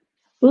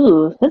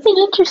 Ooh, that's an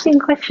interesting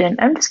question.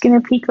 I'm just going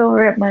to peek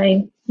over at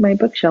my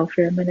bookshelf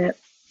for a minute.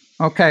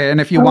 Okay.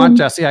 And if you want,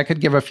 Jesse, I could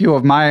give a few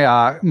of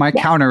my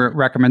counter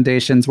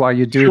recommendations while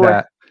you do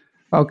that.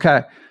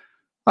 Okay.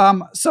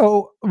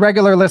 So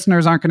regular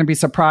listeners aren't going to be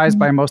surprised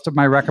by most of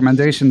my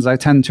recommendations. I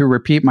tend to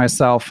repeat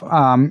myself.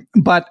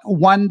 But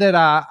one that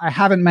I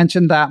haven't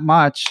mentioned that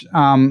much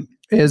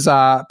is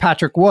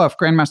Patrick Wolf,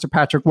 Grandmaster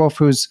Patrick Wolf,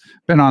 who's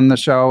been on the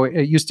show.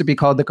 It used to be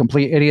called The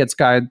Complete Idiot's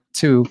Guide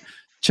to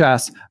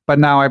Chess, but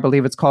now I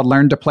believe it's called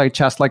Learn to Play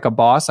Chess Like a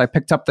Boss. I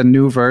picked up the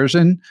new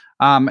version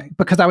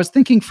because I was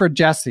thinking for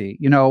Jesse,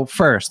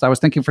 first. I was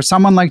thinking for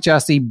someone like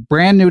Jesse,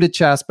 brand new to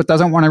chess, but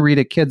doesn't want to read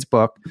a kid's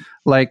book,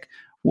 like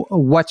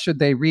what should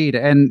they read?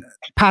 And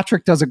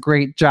Patrick does a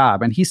great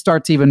job, and he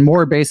starts even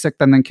more basic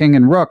than the King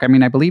and Rook. I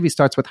mean, I believe he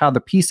starts with how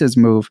the pieces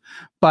move,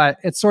 but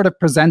it's sort of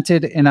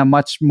presented in a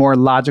much more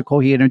logical.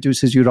 He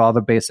introduces you to all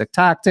the basic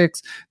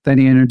tactics, then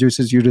he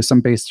introduces you to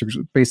some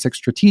basic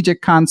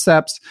strategic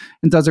concepts,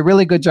 and does a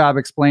really good job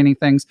explaining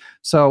things.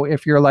 So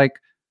if you're like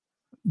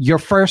your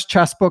first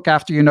chess book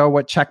after you know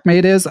what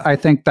checkmate is, I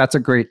think that's a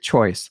great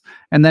choice.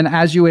 And then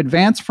as you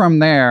advance from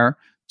there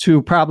to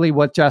probably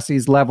what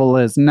Jesse's level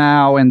is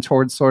now and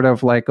towards sort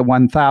of like a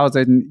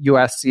 1000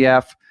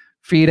 USCF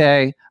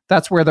FIDE,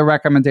 that's where the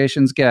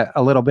recommendations get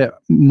a little bit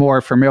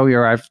more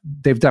familiar.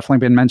 They've definitely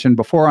been mentioned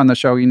before on the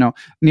show.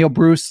 Neil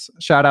Bruce,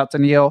 shout out to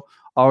Neil,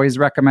 always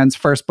recommends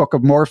First Book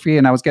of Morphy,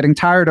 and I was getting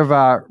tired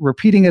of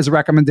repeating his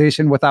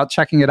recommendation without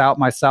checking it out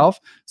myself.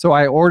 So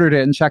I ordered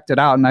it and checked it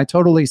out, and I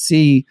totally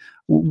see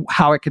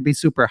how it could be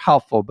super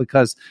helpful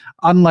because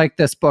unlike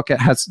this book,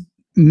 it has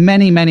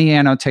many, many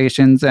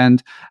annotations.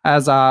 And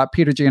as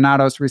Peter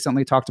Giannatos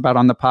recently talked about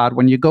on the pod,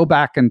 when you go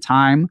back in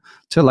time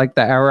to like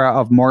the era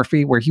of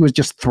Morphy, where he was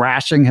just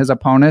thrashing his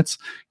opponents,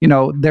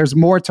 there's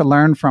more to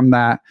learn from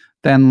that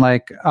than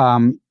like,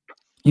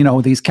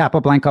 these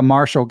Capablanca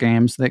Marshall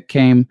games that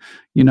came,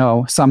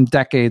 some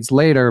decades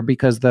later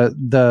because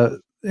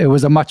it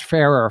was a much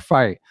fairer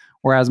fight.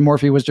 Whereas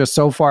Morphy was just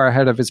so far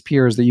ahead of his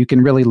peers that you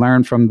can really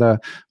learn from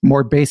the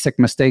more basic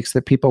mistakes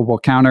that people will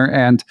counter,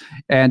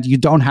 and you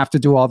don't have to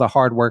do all the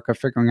hard work of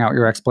figuring out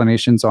your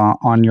explanations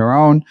on your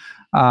own.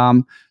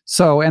 And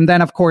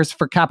then of course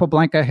for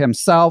Capablanca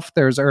himself,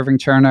 there's Irving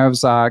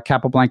Chernev's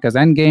Capablanca's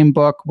Endgame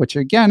book, which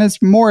again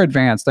is more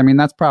advanced. I mean,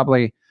 that's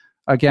probably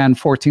again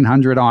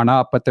 1400 on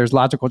up, but there's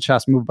Logical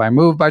Chess Move by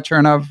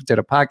Chernev, did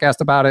a podcast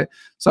about it.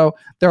 So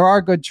there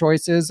are good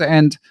choices.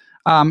 And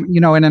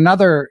in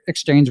another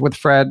exchange with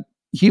Fred,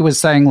 he was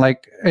saying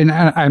like, and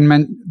I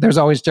meant there's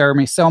always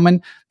Jeremy Silman.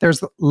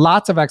 There's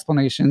lots of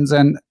explanations,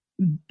 and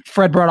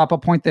Fred brought up a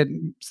point that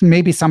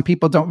maybe some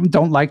people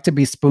don't like to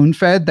be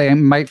spoon-fed. They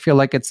might feel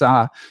like it's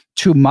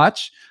too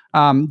much.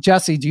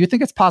 Jesse, do you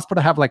think it's possible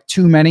to have like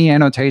too many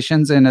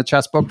annotations in a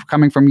chess book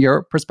coming from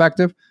your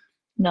perspective?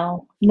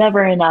 No,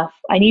 never enough.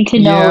 I need to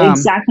know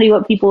exactly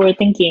what people are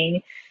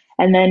thinking,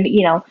 and then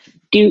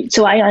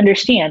so I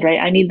understand, right?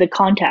 I need the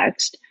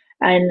context.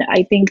 And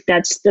I think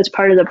that's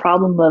part of the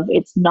problem of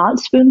it's not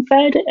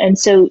spoon-fed. And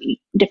so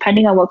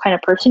depending on what kind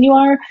of person you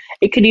are,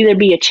 it could either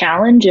be a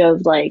challenge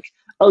of like,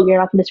 oh, you're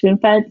not going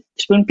to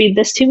spoon-feed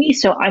this to me,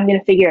 so I'm going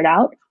to figure it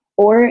out.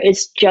 Or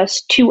it's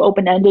just too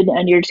open-ended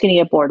and you're just going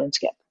to get bored and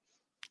skip.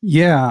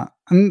 Yeah,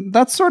 and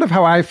that's sort of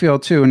how I feel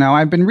too. Now,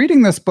 I've been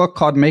reading this book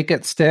called Make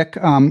It Stick.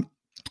 When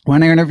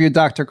I interviewed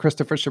Dr.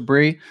 Christopher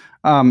Chabris,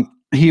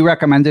 he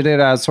recommended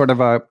it as sort of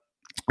a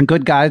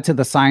good guide to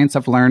the science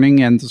of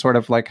learning and sort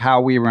of like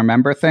how we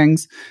remember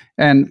things.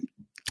 And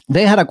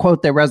they had a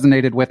quote that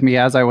resonated with me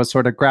as I was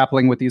sort of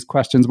grappling with these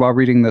questions while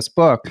reading this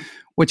book,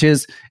 which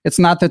is, it's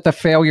not that the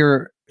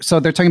failure so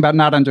they're talking about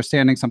not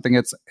understanding something.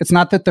 It's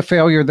not that the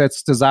failure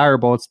that's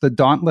desirable, it's the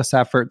dauntless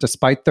effort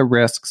despite the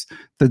risks,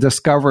 the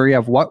discovery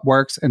of what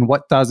works and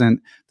what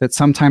doesn't, that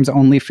sometimes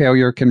only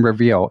failure can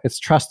reveal. It's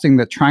trusting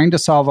that trying to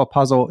solve a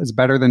puzzle is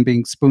better than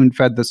being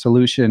spoon-fed the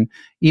solution,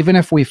 even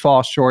if we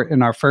fall short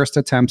in our first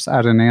attempts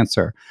at an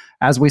answer.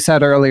 As we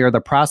said earlier, the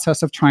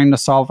process of trying to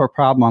solve a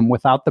problem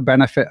without the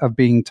benefit of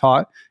being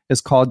taught is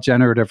called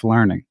generative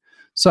learning.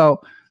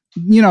 So,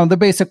 the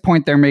basic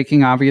point they're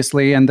making,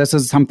 obviously, and this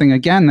is something,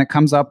 again, that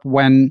comes up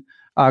when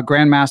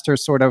grandmasters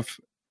sort of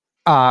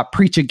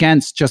preach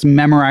against just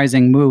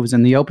memorizing moves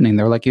in the opening.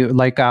 They're like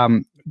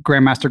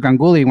Grandmaster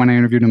Ganguly, when I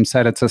interviewed him,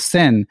 said it's a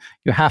sin.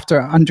 You have to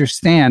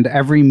understand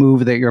every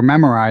move that you're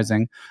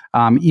memorizing,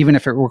 even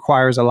if it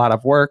requires a lot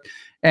of work.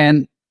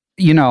 And,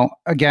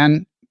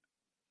 again,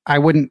 I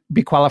wouldn't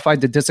be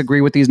qualified to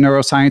disagree with these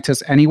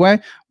neuroscientists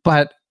anyway,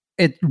 but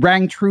it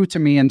rang true to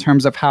me in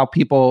terms of how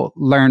people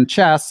learn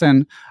chess.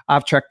 And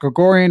Avtrek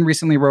Gregorian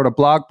recently wrote a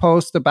blog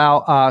post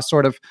about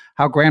sort of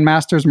how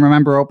grandmasters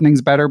remember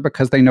openings better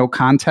because they know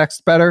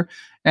context better.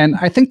 And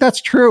I think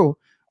that's true,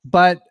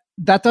 but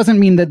that doesn't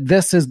mean that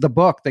this is the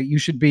book that you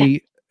should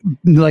be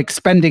like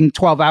spending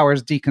 12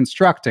 hours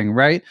deconstructing,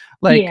 right?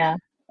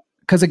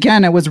 Because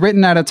again, it was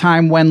written at a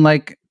time when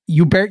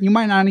you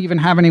might not even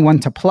have anyone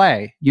to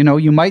play.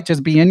 You might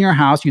just be in your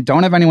house. You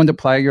don't have anyone to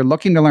play. You're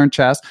looking to learn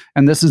chess,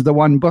 and this is the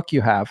one book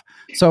you have.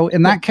 So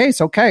in that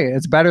case, okay,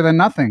 it's better than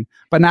nothing.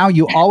 But now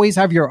you always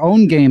have your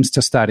own games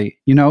to study.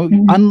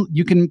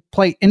 You can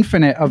play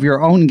infinite of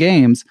your own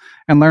games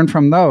and learn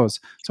from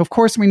those. So of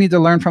course we need to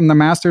learn from the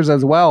masters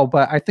as well.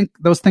 But I think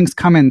those things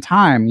come in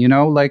time.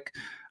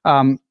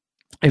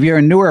 If you're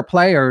a newer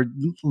player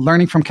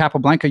learning from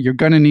Capablanca, you're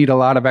going to need a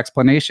lot of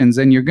explanations,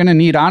 and you're going to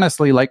need,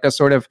 honestly, like a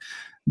sort of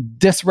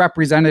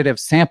misrepresentative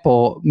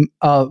sample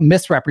of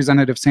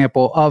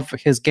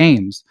his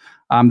games.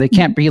 They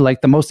can't be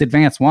like the most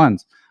advanced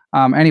ones.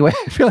 Anyway,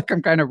 I feel like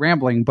I'm kind of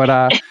rambling,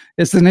 but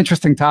it's an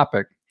interesting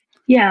topic.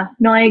 Yeah,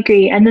 no, I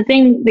agree. And the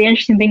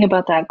interesting thing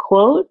about that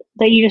quote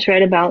that you just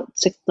read about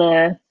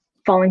the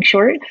falling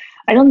short,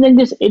 I don't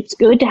think it's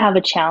good to have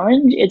a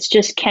challenge. It's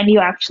just, can you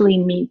actually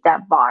meet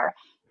that bar?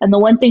 And the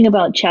one thing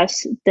about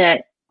chess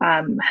that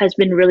has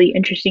been really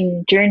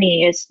interesting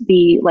journey is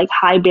the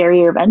high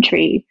barrier of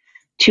entry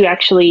to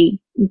actually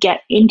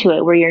get into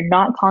it, where you're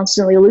not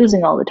constantly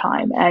losing all the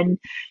time, and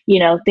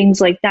things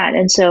like that.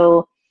 And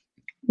so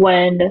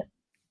when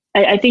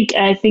I think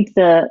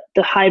the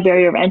high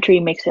barrier of entry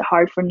makes it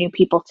hard for new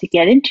people to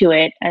get into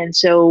it. And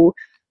so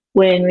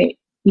when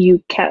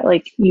you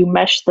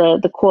mesh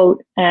the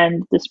quote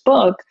and this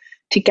book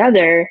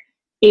together,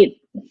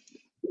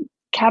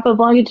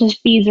 Capablanca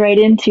just feeds right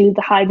into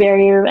the high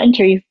barrier of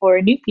entry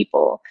for new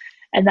people,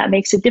 and that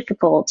makes it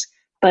difficult.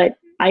 But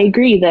I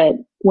agree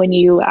that when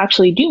you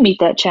actually do meet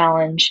that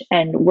challenge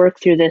and work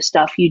through this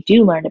stuff, you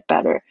do learn it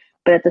better.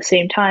 But at the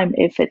same time,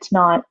 if there's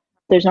not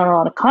a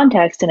lot of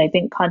context, and I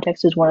think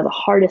context is one of the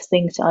hardest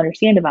things to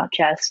understand about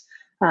chess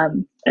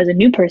as a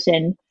new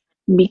person,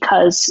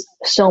 because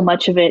so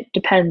much of it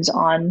depends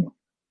on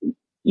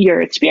your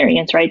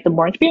experience, right? The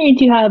more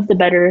experience you have, the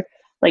better,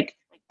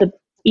 the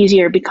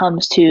easier it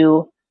becomes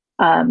to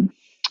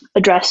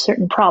address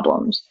certain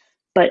problems.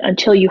 But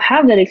until you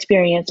have that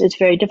experience, it's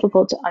very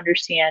difficult to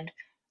understand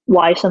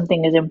why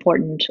something is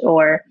important,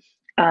 or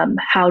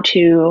how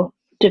to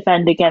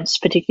defend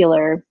against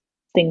particular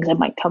things that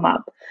might come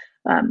up.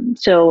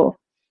 So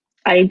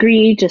I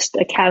agree, just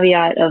a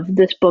caveat of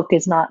this book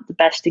is not the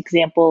best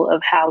example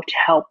of how to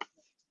help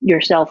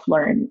yourself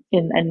learn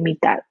and meet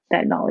that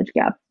knowledge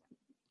gap.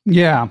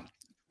 Yeah.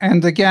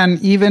 And again,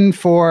 even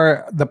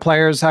for the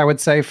players, I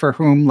would say, for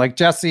whom, like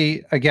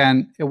Jessie,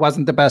 again, it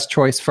wasn't the best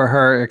choice for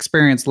her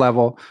experience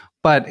level.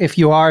 But if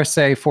you are,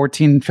 say,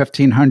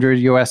 1500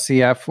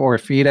 USCF or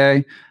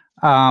FIDE,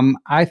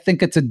 I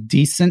think it's a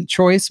decent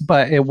choice,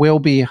 but it will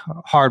be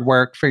hard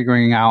work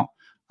figuring out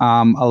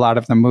a lot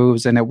of the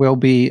moves, and it will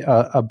be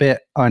a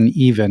bit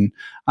uneven.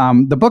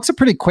 The book's a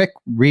pretty quick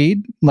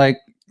read.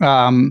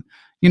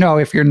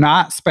 If you're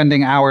not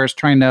spending hours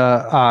trying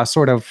to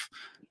sort of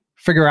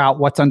figure out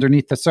what's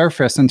underneath the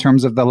surface in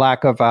terms of the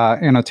lack of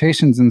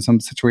annotations in some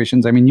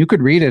situations, I mean, you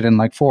could read it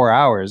in 4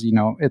 hours.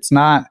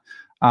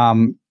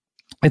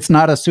 It's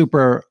not a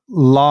super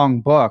long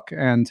book.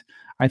 And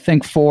I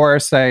think for,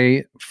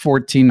 say,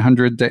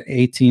 1400 to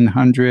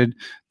 1800,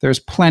 there's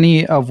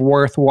plenty of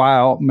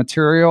worthwhile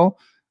material.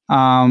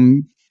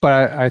 But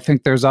I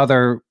think there's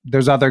other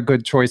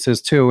good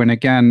choices too. And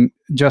again,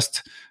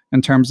 just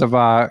in terms of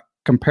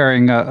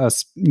comparing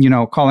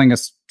calling a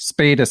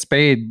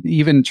spade,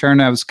 even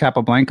Chernev's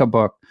Capablanca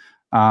book,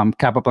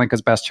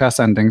 Capablanca's Best Chess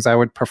Endings, I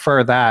would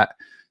prefer that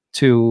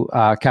to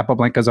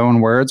Capablanca's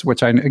own words,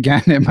 which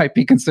it might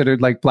be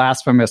considered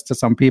blasphemous to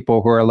some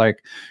people who are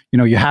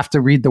you have to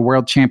read the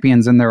world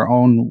champions in their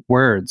own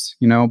words,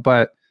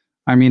 but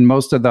I mean,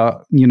 most of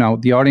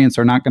the audience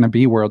are not going to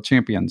be world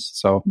champions.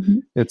 So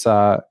it's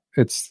I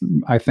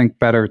think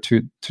better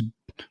to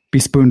be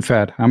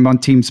spoon-fed. I'm on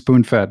team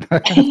spoon-fed.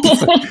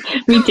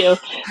 Me too.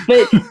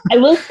 But I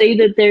will say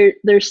that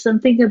there's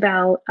something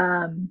about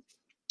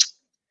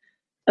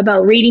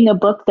about reading a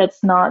book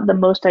that's not the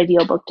most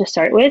ideal book to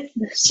start with.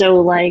 So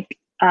like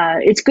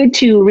it's good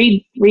to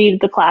read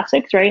the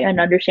classics, right, and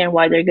understand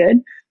why they're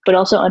good, but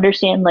also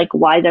understand like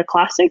why they're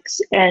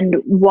classics and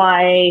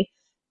why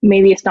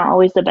maybe it's not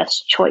always the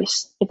best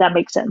choice, if that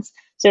makes sense.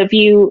 So if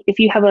you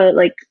have a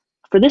like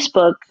for this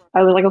book,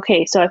 I was like,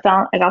 okay, so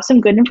I got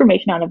some good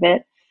information out of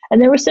it,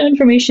 and there was some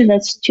information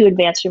that's too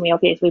advanced for me.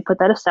 Okay, so we put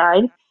that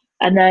aside,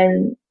 and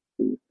then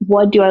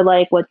what do I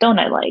like, what don't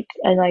I like,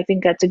 and I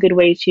think that's a good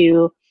way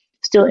to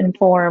still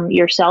inform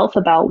yourself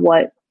about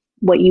what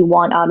you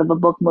want out of a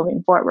book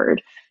moving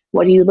forward.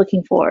 What are you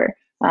looking for?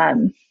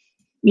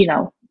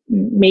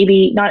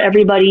 Maybe not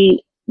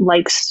everybody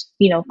likes,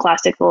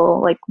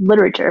 classical like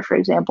literature, for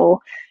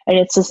example, and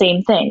it's the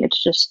same thing.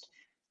 It's just,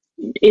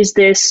 is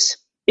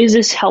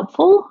this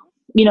helpful?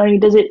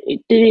 Did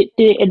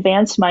it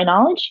advance my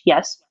knowledge?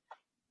 Yes.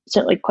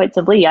 So like quite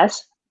simply,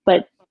 yes.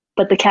 But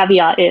the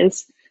caveat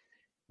is,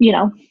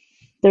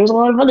 there's a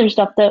lot of other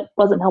stuff that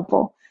wasn't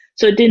helpful.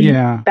 So it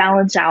didn't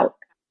balance out.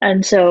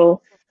 And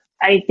so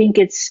I think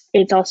it's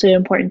also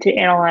important to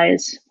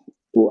analyze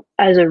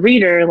as a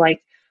reader,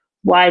 like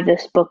why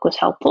this book was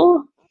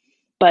helpful.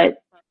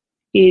 But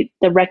the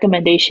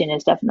recommendation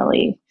is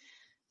definitely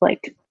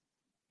like,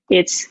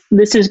 this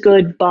is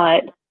good,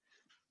 but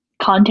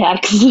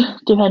context,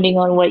 depending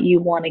on what you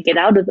want to get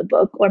out of the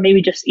book, or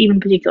maybe just even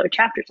particular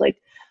chapters. Like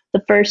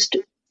the first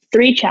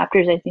 3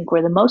 chapters, I think,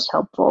 were the most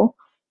helpful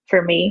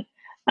for me.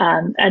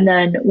 And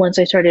then once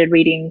I started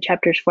reading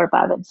chapters 4,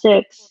 5, and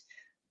 6,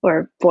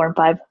 or 4 and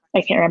 5,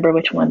 I can't remember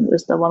which one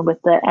was the one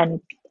with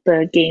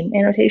the game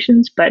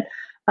annotations, but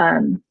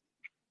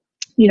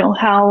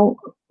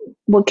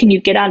what can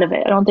you get out of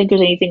it? I don't think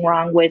there's anything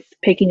wrong with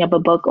picking up a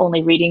book,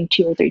 only reading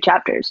 2 or 3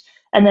 chapters,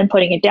 and then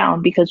putting it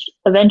down, because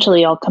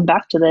eventually I'll come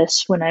back to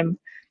this when I'm,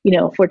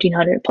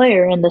 1400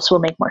 player, and this will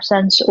make more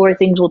sense, or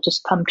things will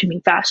just come to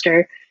me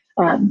faster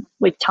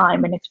with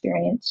time and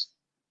experience.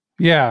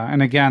 Yeah.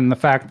 And again, the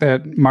fact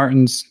that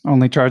Martin's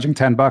only charging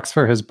 $10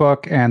 for his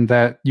book and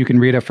that you can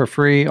read it for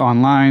free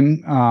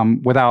online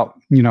without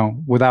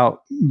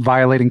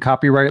violating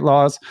copyright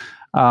laws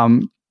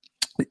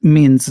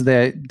means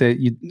that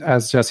you,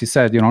 as Jesse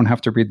said, you don't have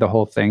to read the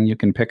whole thing. You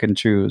can pick and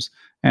choose.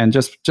 And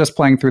just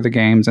playing through the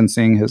games and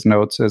seeing his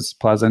notes is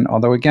pleasant.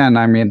 Although again,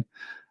 I mean,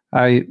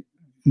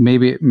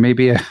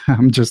 maybe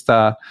I'm just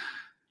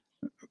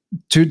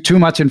too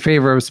much in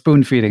favor of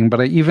spoon feeding, but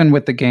even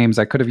with the games,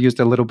 I could have used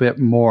a little bit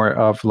more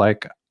of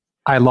like,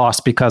 I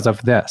lost because of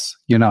this,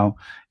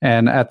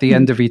 and at the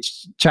end of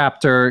each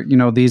chapter,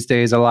 these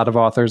days, a lot of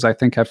authors, I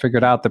think, have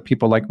figured out that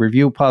people like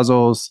review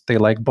puzzles. They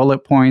like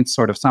bullet points,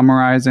 sort of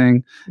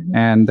summarizing. Mm-hmm.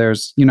 And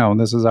there's,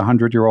 this is a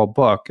 100-year-old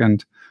book,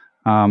 and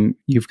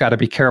you've got to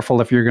be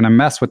careful if you're going to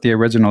mess with the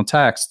original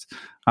text.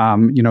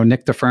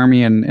 Nick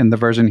DeFermi in the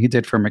version he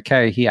did for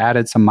McKay, he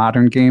added some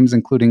modern games,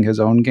 including his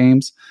own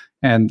games.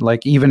 And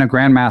like even a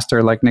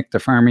grandmaster like Nick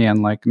DeFermi,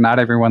 and like not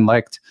everyone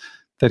liked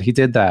that he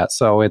did that.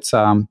 So it's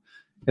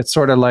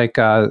sort of like,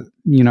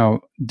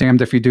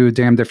 damned if you do,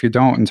 damned if you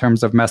don't in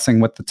terms of messing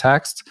with the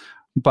text.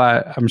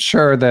 But I'm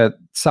sure that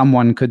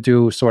someone could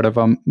do sort of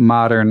a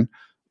modern,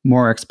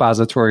 more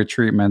expository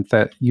treatment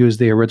that used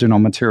the original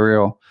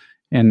material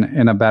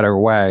in a better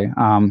way.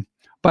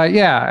 But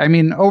yeah, I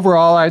mean,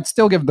 overall, I'd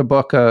still give the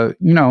book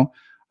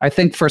I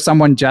think for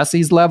someone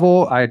Jesse's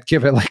level, I'd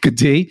give it like a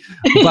D.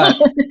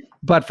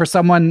 But for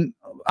someone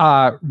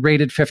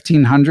rated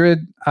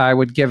 1500, I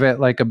would give it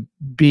like a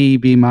B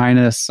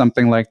minus,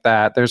 something like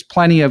that. There's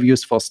plenty of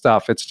useful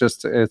stuff.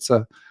 It's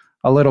a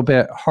little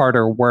bit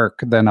harder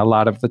work than a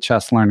lot of the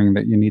chess learning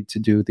that you need to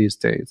do these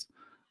days.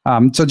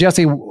 So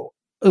Jesse,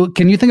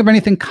 can you think of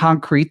anything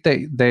concrete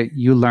that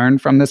you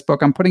learned from this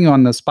book? I'm putting you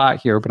on the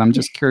spot here, but I'm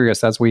just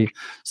curious as we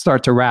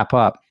start to wrap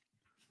up.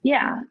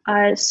 Yeah.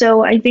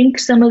 So I think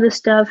some of the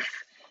stuff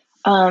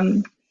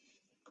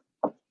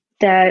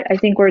that I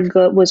think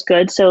was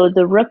good. So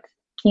the Rook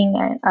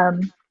King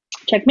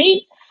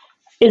checkmate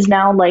is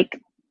now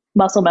like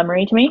muscle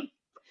memory to me,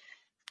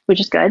 which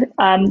is good.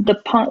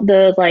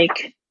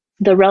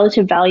 The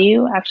relative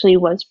value actually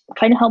was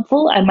kind of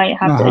helpful. I might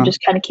have to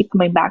just kind of keep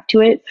coming back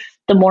to it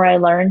the more I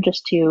learn,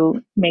 just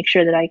to make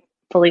sure that I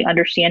fully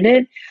understand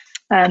it.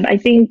 I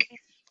think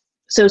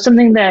so.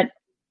 Something that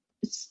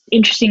is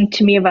interesting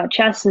to me about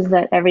chess is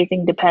that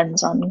everything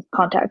depends on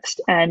context,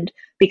 and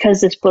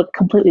because this book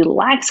completely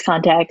lacks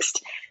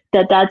context,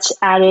 that's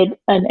added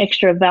an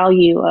extra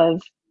value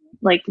of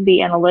like the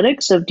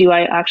analytics of, do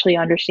I actually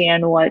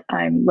understand what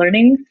I'm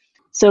learning?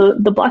 So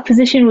the block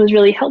position was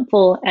really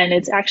helpful, and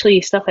it's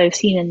actually stuff I've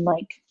seen in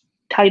like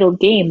titled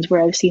games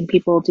where I've seen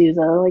people do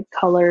the like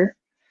color.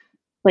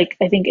 Like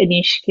I think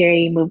Anish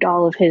Giri moved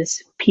all of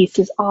his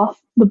pieces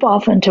off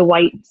onto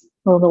white,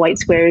 the white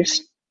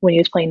squares when he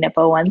was playing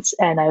Nepo once,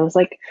 and I was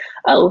like,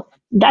 oh,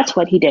 that's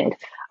what he did.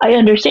 I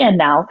understand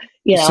now.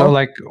 So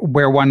like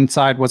where one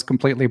side was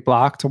completely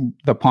blocked,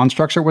 the pawn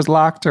structure was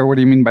locked, or what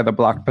do you mean by the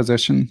block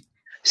position?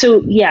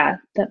 So yeah,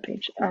 that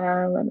page.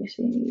 Let me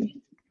see.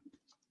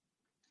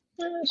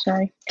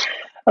 Sorry.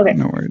 Okay.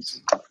 No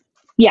worries.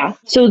 Yeah.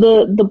 So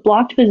the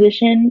blocked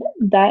position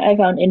that I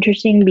found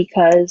interesting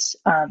because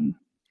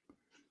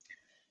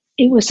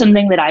it was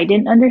something that I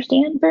didn't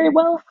understand very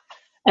well.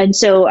 And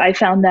so I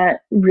found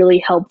that really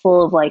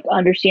helpful of like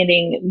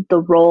understanding the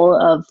role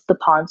of the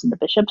pawns and the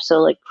bishops. So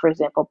like, for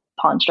example,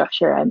 pawn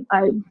structure,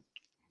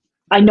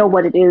 I know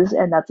what it is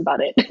and that's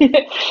about it.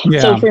 Yeah.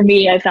 So for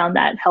me, I found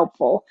that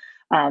helpful.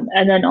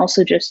 And then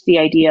also just the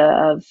idea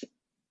of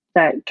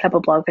that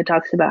Capablanca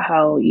talks about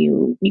how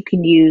you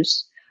can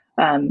use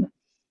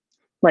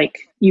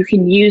you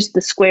can use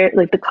the square,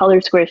 like the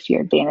colored squares to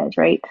your advantage,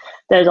 right?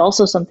 That is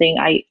also something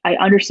I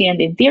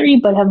understand in theory,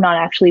 but have not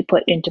actually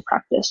put into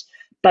practice.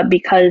 But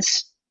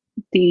because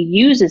the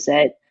uses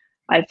it,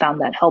 I found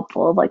that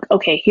helpful. Like,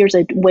 okay, here's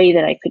a way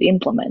that I could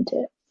implement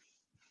it.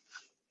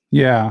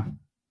 Yeah.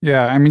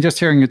 Yeah. I mean, just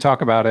hearing you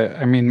talk about it,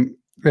 I mean,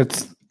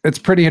 it's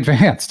pretty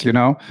advanced, you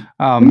know?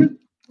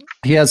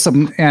 He has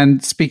some,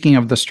 and speaking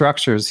of the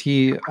structures,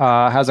 he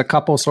has a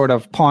couple sort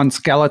of pawn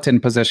skeleton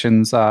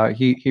positions.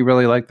 He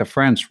really liked the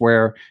French,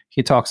 where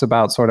he talks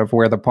about sort of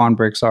where the pawn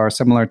breaks are,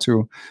 similar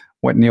to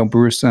what Neil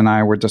Bruce and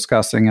I were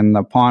discussing in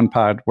the Pawn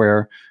Pod,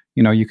 where,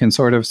 you know, you can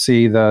sort of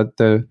see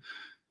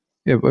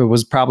it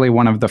was probably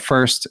one of the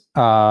first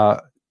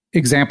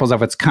examples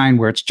of its kind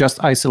where it's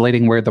just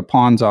isolating where the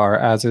pawns are,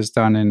 as is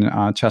done in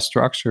chess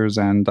structures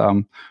and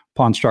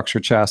pawn structure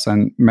chess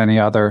and many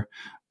other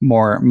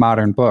more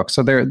modern books.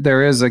 So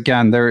there is,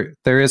 again, there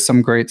is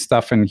some great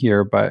stuff in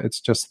here, but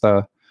it's just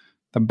the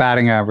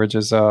batting average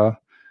is not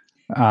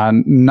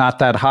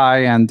that high,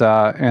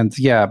 and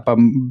yeah, but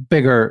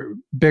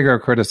bigger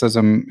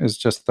criticism is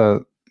just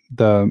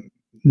the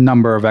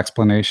number of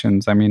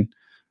explanations. I mean,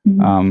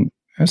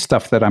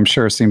 stuff that I'm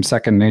sure seems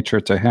second nature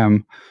to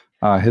him.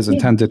 His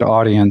intended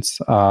audience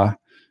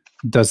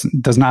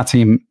does not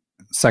seem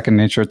second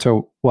nature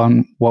to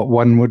what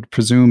one would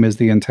presume is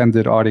the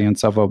intended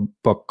audience of a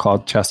book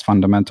called Chess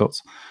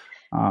Fundamentals.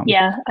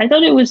 Yeah, I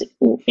thought it was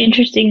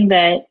interesting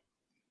that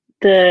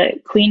the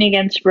Queen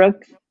against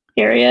Rook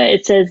area,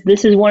 it says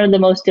this is one of the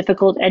most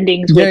difficult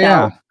endings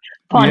without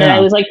pawn. Yeah. And I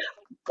was like,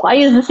 why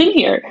is this in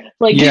here?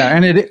 Like, yeah,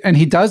 and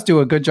he does do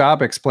a good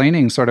job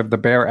explaining sort of the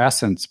bare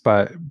essence,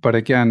 but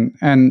again,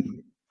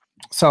 and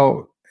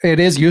so it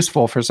is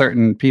useful for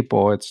certain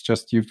people. It's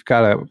just you've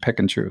got to pick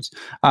and choose.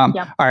 All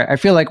right, I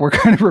feel like we're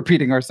kind of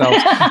repeating ourselves,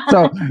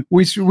 so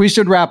we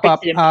should wrap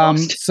up.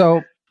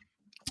 So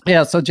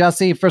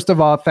Jesse, first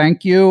of all,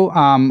 thank you.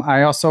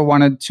 I also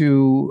wanted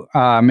to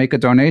make a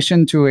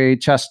donation to a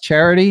chess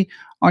charity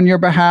on your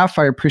behalf.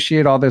 I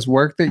appreciate all this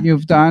work that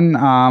you've done.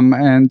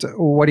 And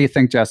what do you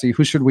think, Jesse?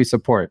 Who should we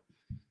support?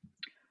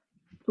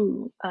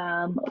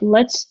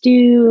 Let's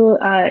do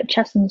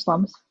Chess in the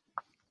Slums.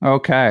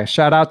 Okay.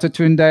 Shout out to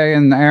Tunde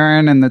and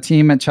Aaron and the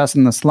team at Chess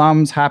in the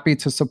Slums. Happy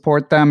to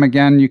support them.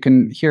 Again, you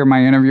can hear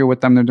my interview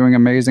with them. They're doing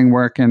amazing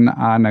work in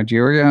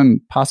Nigeria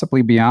and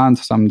possibly beyond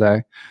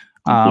someday.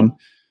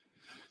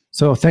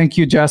 So thank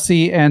you,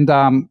 Jesse. And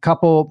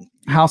couple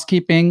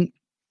housekeeping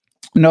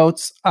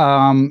notes.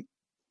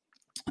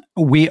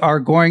 We are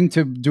going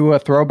to do a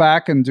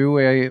throwback and do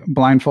a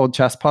blindfold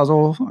chess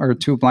puzzle, or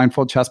 2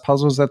 blindfold chess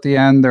puzzles at the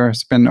end.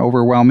 There's been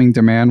overwhelming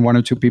demand. 1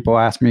 or 2 people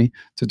asked me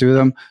to do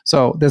them.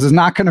 So this is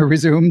not going to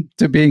resume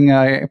to being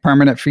a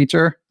permanent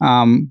feature.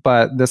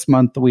 But this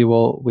month we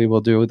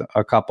will do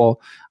a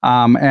couple.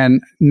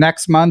 And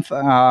next month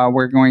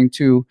we're going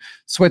to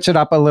switch it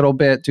up a little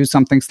bit, do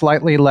something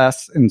slightly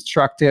less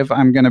instructive.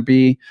 I'm going to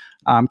be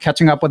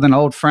catching up with an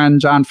old friend,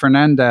 John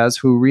Fernandez,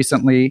 who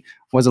recently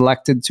was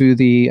elected to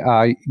the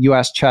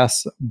U.S.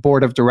 Chess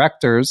Board of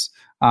Directors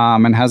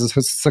and has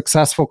a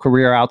successful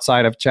career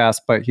outside of chess,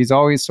 but he's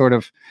always sort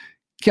of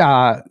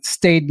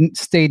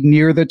stayed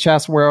near the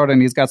chess world,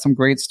 and he's got some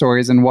great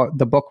stories. And what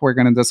the book we're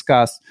going to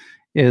discuss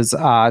is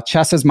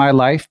Chess is My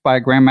Life by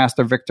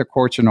Grandmaster Victor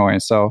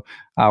Korchnoi. So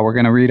we're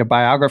going to read a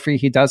biography.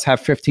 He does have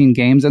 15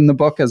 games in the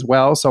book as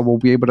well, so we'll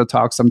be able to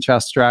talk some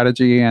chess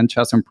strategy and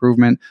chess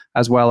improvement,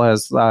 as well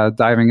as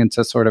diving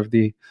into sort of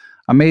the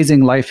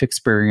amazing life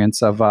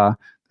experience of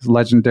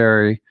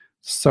legendary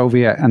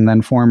Soviet and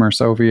then former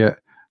Soviet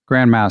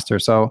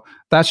grandmaster. So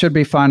that should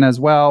be fun as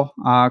well,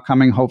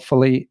 coming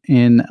hopefully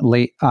in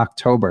late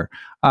October.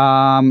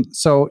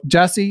 So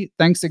Jesse,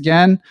 thanks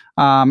again.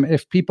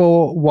 If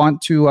people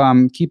want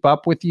to keep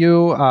up with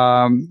you,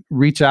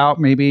 reach out,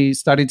 maybe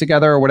study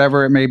together or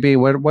whatever it may be,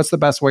 what's the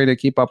best way to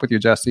keep up with you,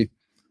 Jesse?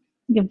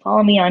 You can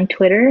follow me on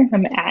Twitter.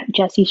 I'm at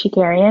Jesse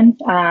Shakarian.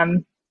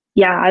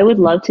 I would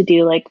love to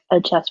do like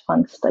a chess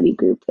punk study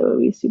group. That would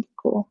be super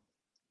cool.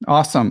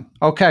 Awesome.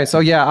 Okay. So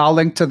I'll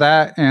link to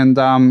that. And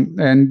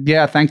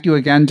thank you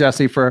again,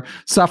 Jesse, for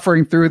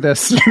suffering through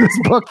this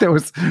book that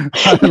was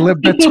a little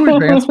bit too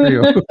advanced for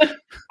you.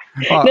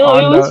 No,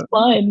 it was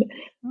fun.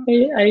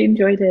 I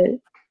enjoyed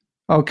it.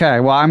 Okay.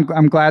 Well,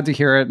 I'm glad to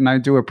hear it, and I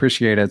do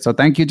appreciate it. So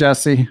thank you,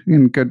 Jesse.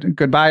 And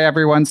goodbye,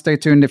 everyone. Stay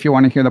tuned if you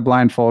want to hear the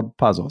blindfold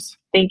puzzles.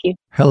 Thank you.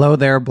 Hello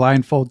there,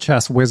 blindfold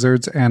chess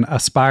wizards and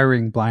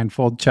aspiring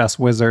blindfold chess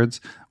wizards.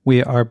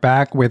 We are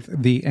back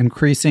with the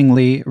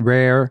increasingly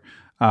rare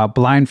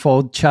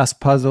blindfold chess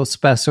puzzle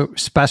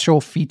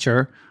special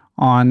feature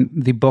on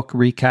the Book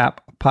Recap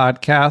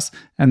podcast.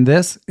 And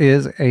this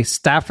is a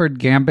Stafford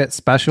Gambit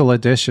special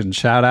edition.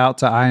 Shout out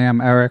to I Am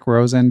Eric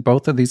Rosen.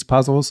 Both of these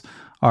puzzles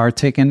are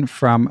taken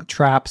from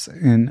traps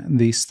in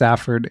the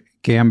Stafford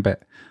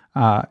Gambit.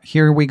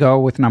 Here we go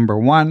with number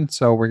 1.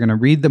 So we're going to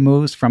read the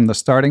moves from the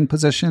starting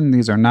position.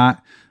 These are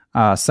not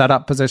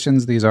setup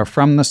positions. These are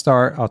from the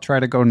start. I'll try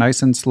to go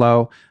nice and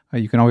slow.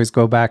 You can always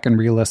go back and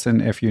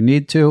re-listen if you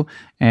need to.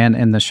 And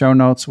in the show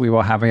notes, we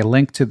will have a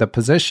link to the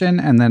position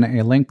and then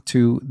a link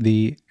to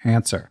the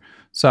answer.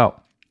 So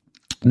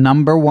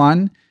number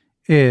 1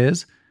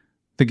 is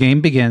the game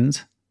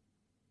begins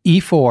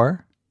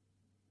e4,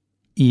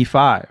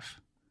 e5.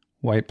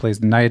 White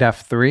plays knight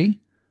f3.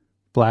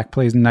 Black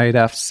plays knight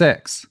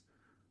f6.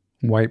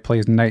 White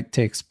plays knight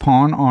takes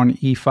pawn on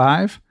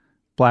e5.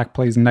 Black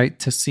plays knight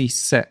to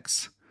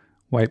c6.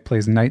 White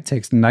plays knight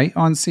takes knight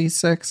on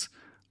c6.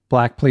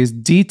 Black plays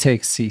d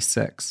takes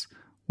c6.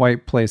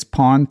 White plays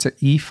pawn to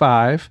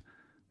e5.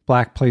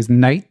 Black plays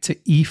knight to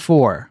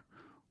e4.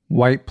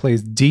 White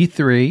plays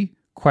d3,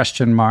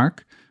 question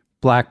mark.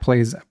 Black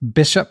plays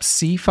bishop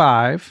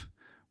c5.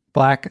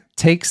 Black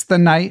takes the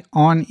knight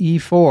on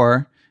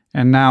e4.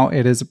 And now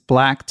it is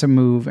black to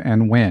move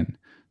and win.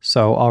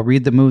 So I'll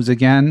read the moves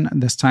again,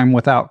 this time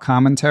without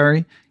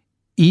commentary.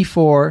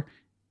 e4,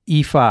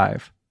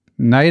 e5.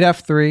 Knight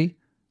f3,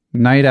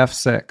 knight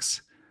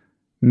f6.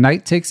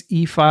 Knight takes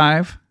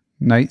e5,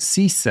 knight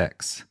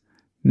c6.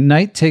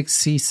 Knight takes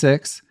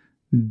c6,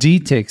 d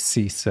takes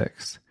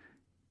c6.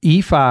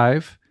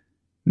 e5,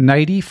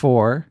 knight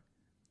e4,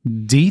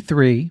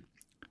 d3,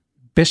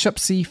 bishop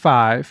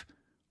c5.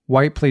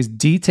 White plays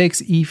d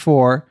takes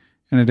e4,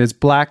 and it is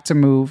black to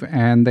move,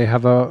 and they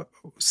have a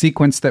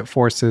sequence that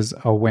forces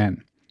a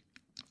win.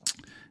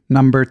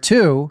 Number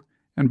 2,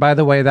 and by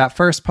the way, that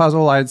first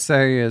puzzle I'd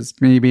say is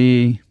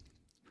maybe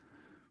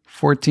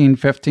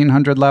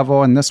 1500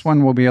 level, and this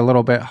one will be a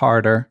little bit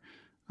harder,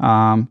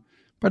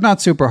 but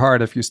not super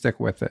hard if you stick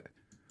with it.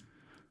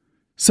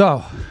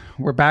 So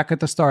we're back at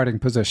the starting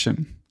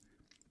position.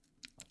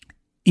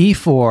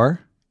 e4,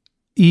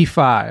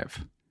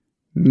 e5,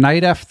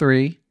 knight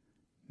f3,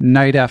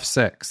 knight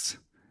f6.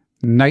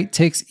 Knight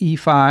takes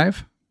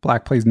e5.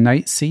 Black plays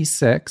knight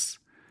c6.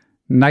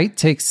 Knight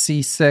takes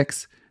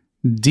c6.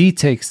 D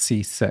takes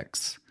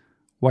c6.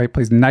 White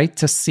plays knight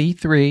to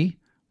c3.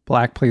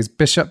 Black plays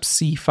bishop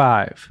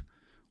c5.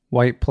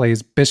 White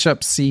plays bishop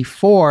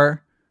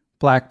c4.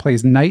 Black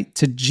plays knight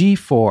to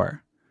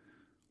g4.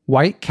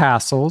 White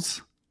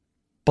castles.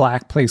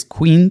 Black plays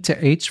queen to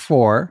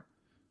h4.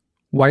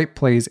 White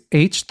plays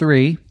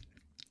h3.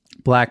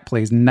 Black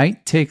plays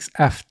knight takes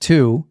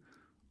f2.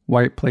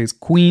 White plays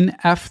queen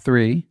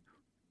f3.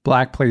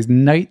 Black plays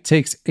knight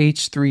takes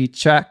h3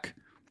 check.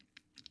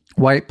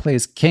 White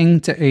plays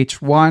king to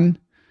h1.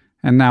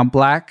 And now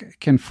black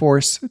can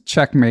force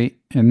checkmate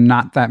in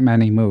not that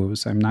many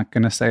moves. I'm not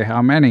going to say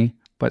how many,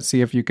 but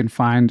see if you can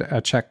find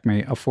a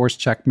checkmate, a forced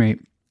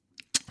checkmate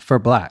for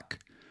black.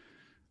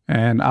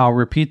 And I'll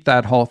repeat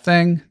that whole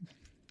thing.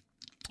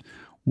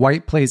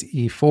 White plays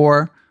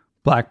e4.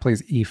 Black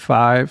plays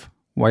e5.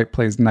 White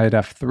plays knight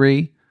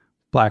f3.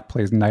 Black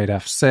plays knight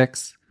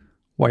f6.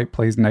 White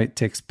plays knight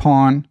takes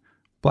pawn.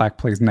 Black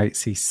plays knight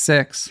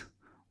c6.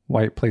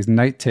 White plays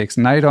knight takes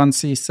knight on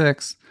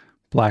c6.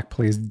 Black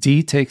plays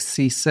d takes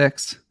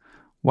c6.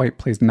 White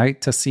plays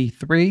knight to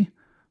c3.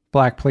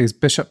 Black plays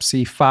bishop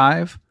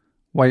c5.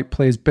 White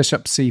plays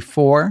bishop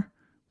c4.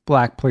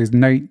 Black plays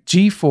knight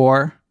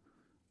g4.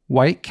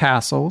 White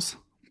castles.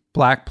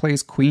 Black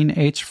plays queen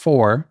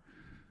h4.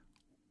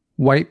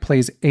 White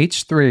plays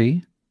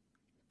h3.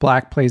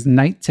 Black plays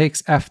knight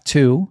takes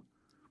f2.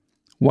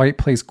 White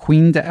plays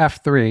queen to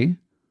f3.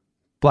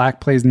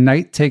 Black plays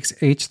knight takes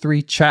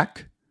h3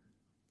 check.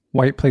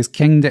 White plays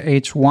king to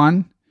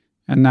h1.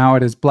 And now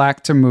it is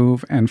black to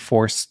move and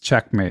force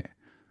checkmate.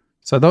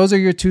 So those are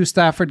your 2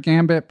 Stafford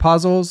Gambit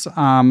puzzles.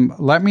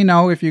 Let me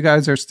know if you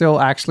guys are still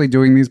actually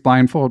doing these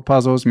blindfold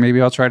puzzles. Maybe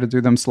I'll try to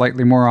do them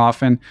slightly more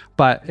often.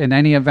 But in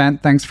any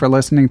event, thanks for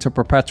listening to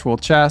Perpetual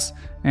Chess,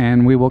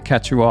 and we will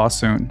catch you all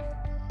soon.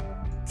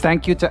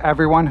 Thank you to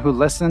everyone who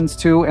listens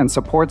to and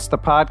supports the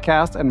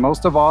podcast. And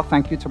most of all,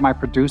 thank you to my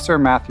producer,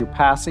 Matthew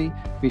Passy.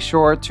 Be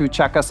sure to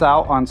check us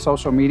out on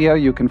social media.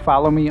 You can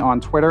follow me on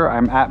Twitter.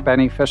 I'm at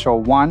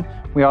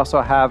BennyFishel1. We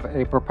also have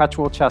a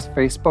Perpetual Chess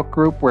Facebook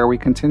group where we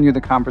continue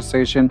the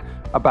conversation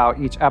about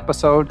each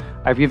episode.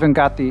 I've even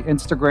got the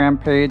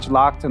Instagram page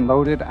locked and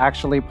loaded,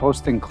 actually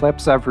posting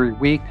clips every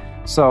week.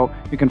 So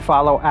you can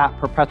follow at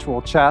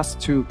Perpetual Chess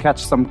to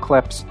catch some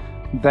clips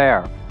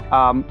there.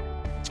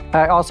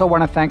 I also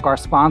want to thank our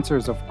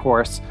sponsors, of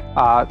course,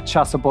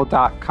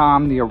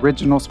 Chessable.com, the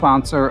original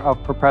sponsor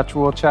of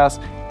Perpetual Chess,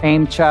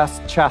 Aim Chess,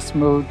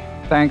 Chessmood.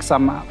 Thanks.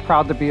 I'm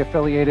proud to be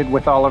affiliated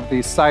with all of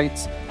these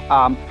sites.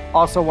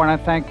 Also want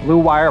to thank Blue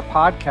Wire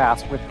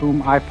Podcast, with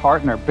whom I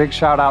partner. Big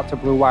shout out to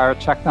Blue Wire.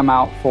 Check them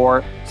out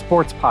for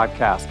sports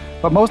podcasts.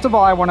 But most of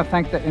all, I want to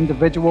thank the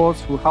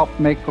individuals who helped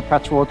make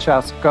Perpetual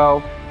Chess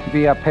go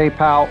via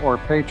PayPal or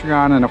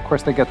Patreon. And of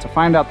course, they get to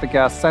find out the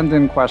guests, send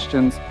in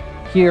questions,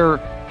 hear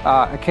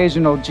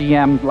occasional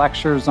GM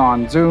lectures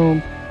on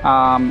Zoom,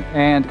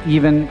 and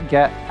even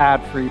get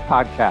ad-free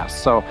podcasts.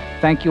 So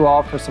thank you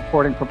all for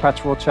supporting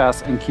Perpetual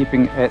Chess and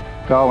keeping it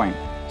going.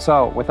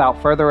 So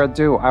without further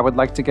ado, I would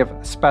like to give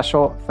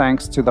special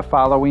thanks to the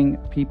following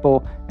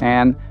people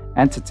and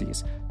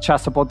entities.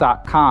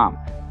 Chessable.com,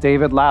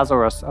 David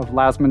Lazarus of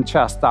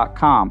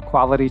LazmanChess.com,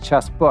 Quality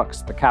Chess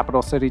Books, the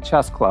Capital City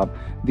Chess Club,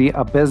 the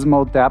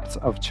Abysmal Depths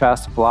of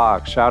Chess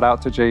blog, shout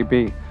out to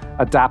JB,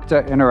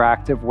 Adapta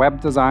Interactive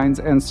Web Designs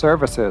and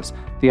Services,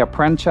 the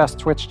Apprend Chess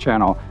Twitch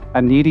channel,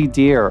 A Needy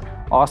Deer,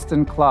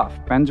 Austin Clough,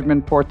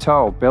 Benjamin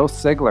Porteau, Bill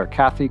Sigler,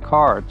 Kathy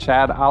Carr,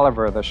 Chad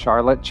Oliver, the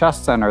Charlotte Chess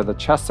Center, the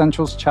Chess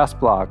Central's Chess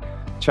blog,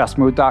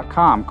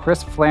 Chessmood.com,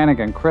 Chris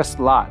Flanagan, Chris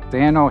Lott,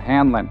 Dan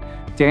O'Hanlon,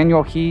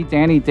 Daniel He,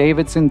 Danny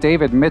Davidson,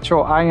 David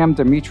Mitchell, I am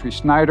Dimitri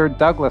Schneider,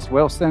 Douglas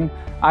Wilson,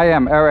 I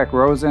am Eric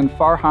Rosen,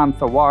 Farhan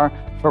Thawar,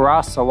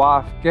 Faraz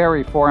Sawaf,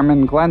 Gary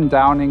Foreman, Glenn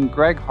Downing,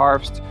 Greg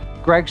Harfst,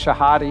 Greg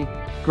Shahadi,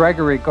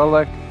 Gregory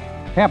Gulick,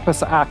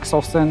 Hampus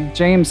Axelson,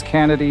 James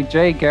Kennedy,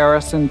 Jay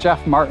Garrison,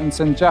 Jeff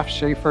Martinson, Jeff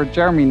Schaefer,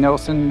 Jeremy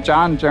Nilsson,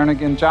 John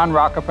Jernigan, John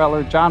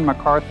Rockefeller, John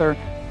MacArthur,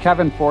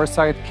 Kevin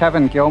Forsyth,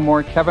 Kevin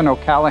Gilmore, Kevin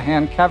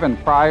O'Callahan, Kevin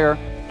Pryor,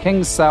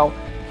 King Selt,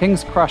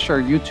 King's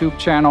Crusher YouTube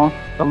channel,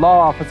 the law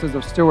offices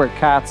of Stuart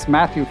Katz,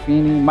 Matthew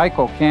Feeney,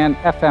 Michael Can,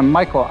 FM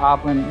Michael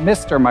Oblin,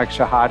 Mr. Mike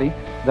Shahadi,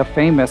 the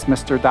famous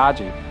Mr.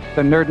 Dodgy,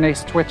 the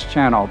Nerdnace Twitch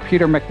channel,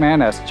 Peter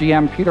McManus,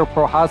 GM Peter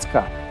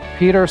Prohaska,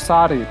 Peter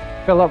Sadi,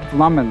 Philip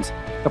Vlummans,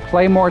 the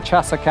Playmore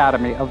Chess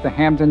Academy of the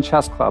Hamden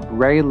Chess Club,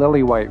 Ray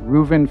Lillywhite,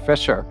 Reuven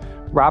Fisher,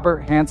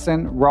 Robert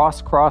Hansen,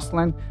 Ross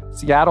Crossland,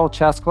 Seattle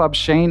Chess Club,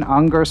 Shane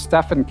Unger,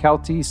 Stefan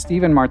Kelty,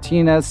 Stephen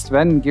Martinez,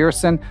 Sven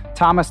Gierson,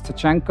 Thomas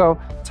Tachenko,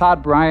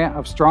 Todd Bryant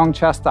of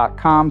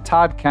StrongChess.com,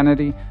 Todd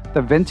Kennedy,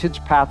 the Vintage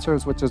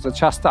Patzers, which is a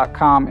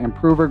Chess.com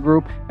improver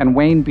group, and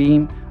Wayne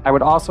Beam. I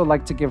would also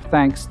like to give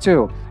thanks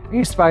to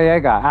Ace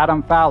Vallega,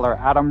 Adam Fowler,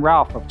 Adam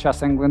Ralph of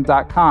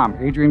ChessEngland.com,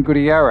 Adrian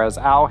Gutierrez,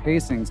 Al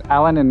Hastings,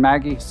 Alan and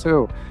Maggie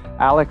Sue,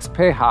 Alex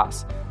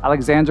Pejas,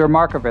 Alexander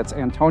Markovitz,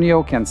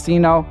 Antonio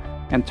Cancino,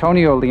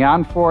 Antonio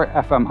Leonfort,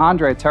 FM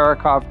Andre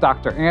Terakov,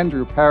 Dr.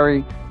 Andrew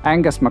Perry,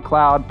 Angus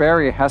McLeod,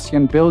 Barry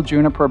Hessian, Bill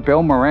Juniper,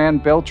 Bill Moran,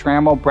 Bill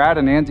Trammell, Brad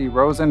and Andy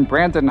Rosen,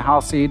 Brandon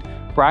Halseed,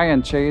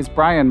 Brian Chase,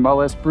 Brian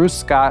Mullis, Bruce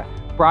Scott,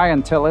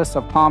 Brian Tillis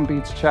of Palm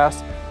Beach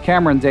Chess,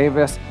 Cameron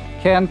Davis,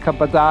 Can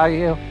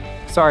Kabadai,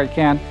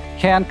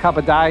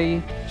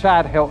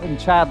 Chad Hilton,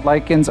 Chad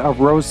Likens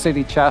of Rose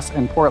City Chess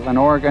in Portland,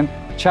 Oregon,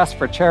 Chess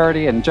for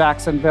Charity in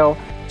Jacksonville,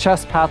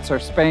 Chess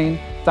Patzer Spain,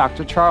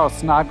 Dr. Charles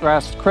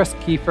Snodgrass, Chris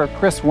Kiefer,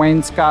 Chris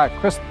Wainscott,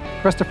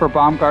 Christopher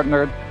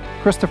Baumgartner,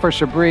 Christopher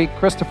Chabris,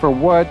 Christopher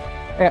Wood.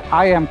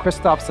 I am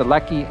Christoph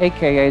Zalecki,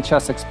 a.k.a.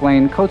 Chess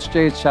Explained, Coach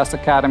J's Chess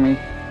Academy,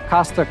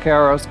 Costa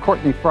Caros,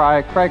 Courtney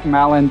Fry, Craig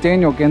Mallon,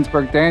 Daniel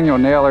Ginsberg, Daniel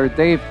Naylor,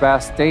 Dave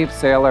Best, Dave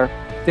Saylor,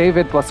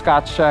 David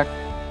Blaskotchek,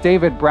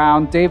 David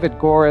Brown, David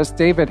Goris,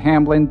 David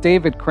Hamblin,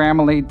 David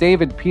Cramley,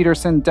 David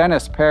Peterson,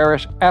 Dennis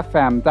Parrish,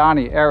 FM,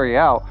 Donnie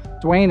Ariel,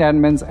 Dwayne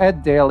Edmonds,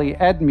 Ed Daly,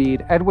 Ed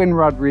Mead, Edwin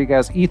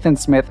Rodriguez, Ethan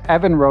Smith,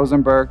 Evan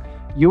Rosenberg,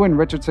 Ewan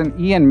Richardson,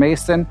 Ian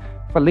Mason,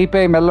 Felipe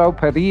Melo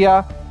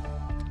Padilla,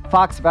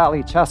 Fox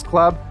Valley Chess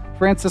Club,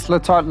 Francis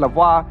Letarte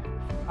Lavoie,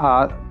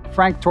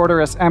 Frank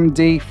Tortoris,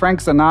 MD,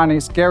 Frank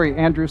Zananis, Gary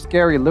Andrews,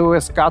 Gary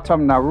Lewis,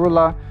 Gautam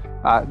Narula,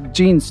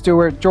 Gene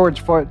Stewart,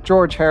 George Foote,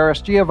 George Harris,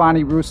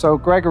 Giovanni Russo,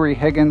 Gregory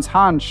Higgins,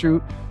 Han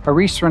Shute,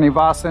 Harish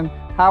Srinivasan,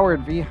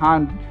 Howard V.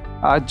 Han,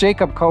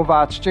 Jacob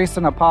Kovacs,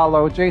 Jason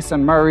Apollo,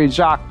 Jason Murray,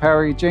 Jacques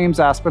Perry, James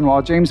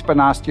Aspinwall, James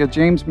Benastia,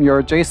 James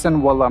Muir,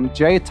 Jason Woolham,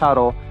 Jay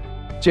Tuttle,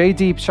 J.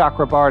 Deep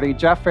Chakrabarty,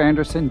 Jeff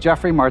Anderson,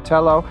 Jeffrey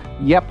Martello,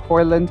 Yep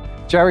Hoyland,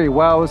 Jerry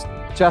Wells,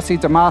 Jesse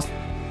Jesse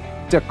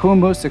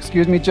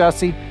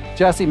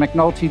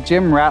McNulty,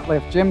 Jim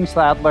Ratliff, Jim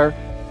Sadler,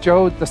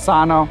 Joe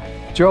DeSano,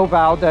 Joe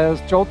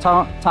Valdez, Joel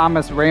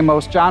Thomas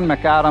Ramos, John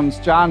McAdams,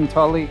 John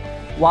Tully,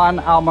 Juan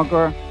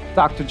Almaguer,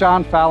 Dr.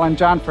 John Fallon,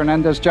 John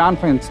Fernandez, John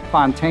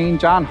Fontaine,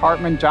 John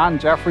Hartman, John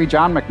Jeffrey,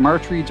 John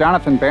McMurtry,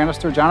 Jonathan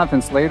Bannister,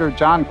 Jonathan Slater,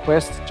 John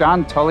Quist,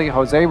 John Tully,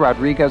 Jose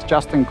Rodriguez,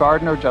 Justin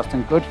Gardner,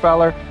 Justin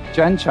Goodfeller,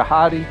 Jen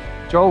Shahadi,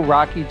 Joe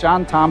Rocky,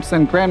 John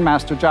Thompson,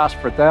 Grandmaster Josh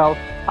Friedel,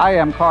 I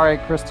am Kare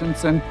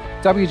Christensen,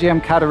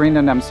 WGM Katerina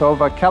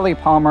Nemtsova, Kelly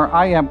Palmer,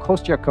 I am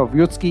Kostya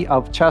Kovyutsky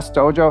of Chess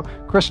Dojo,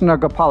 Krishna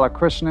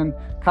Gopalakrishnan,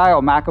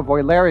 Kyle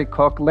McAvoy, Larry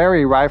Cook,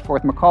 Larry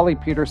Ryforth, Macaulay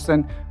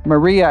Peterson,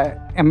 Maria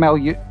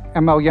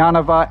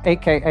Emelianova,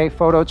 a.k.a.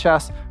 Photo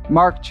Chess,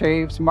 Mark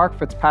Chaves, Mark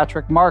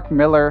Fitzpatrick, Mark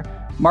Miller,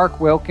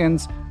 Mark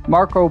Wilkins,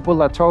 Marko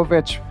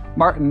Bulatovic,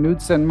 Martin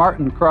Knudsen,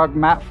 Martin Krug,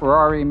 Matt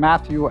Ferrari,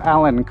 Matthew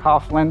Allen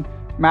Coughlin,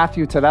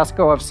 Matthew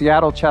Tedesco of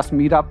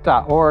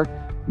SeattleChessMeetup.org,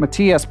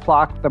 Matthias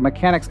Plock, the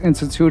Mechanics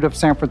Institute of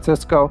San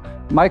Francisco,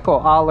 Michael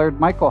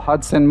Allard, Michael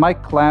Hudson,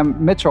 Mike Clem,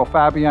 Mitchell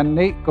Fabian,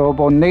 Nate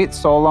Goebel, Nate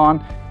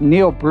Solon,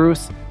 Neil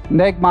Bruce,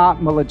 Negma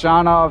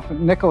Milijanov,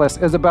 Nicholas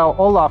Isabel,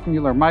 Olaf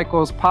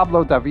Mueller-Michaels,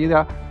 Pablo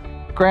Davida,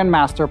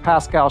 Grandmaster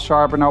Pascal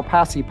Charbonneau,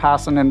 Passy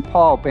Passanen,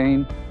 Paul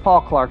Bain,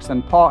 Paul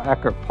Clarkson, Paul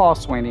Eckert, Paul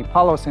Sweeney,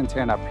 Paulo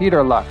Santana,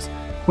 Peter Lux,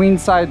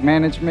 Queenside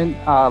Management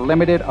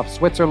Limited of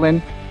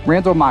Switzerland,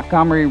 Randall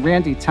Montgomery,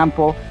 Randy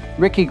Temple,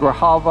 Ricky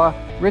Grijalva,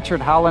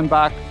 Richard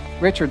Hollenbach,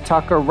 Richard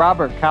Tucker,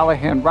 Robert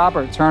Callahan,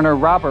 Robert Turner,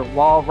 Robert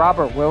Wall,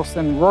 Robert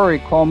Wilson, Rory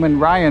Coleman,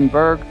 Ryan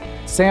Berg,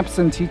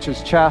 Samson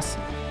Teaches Chess,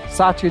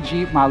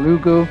 Satyajit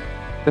Malugu,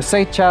 The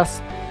Say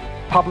Chess,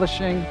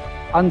 Publishing,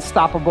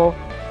 Unstoppable,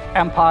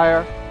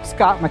 Empire,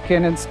 Scott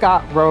McKinnon,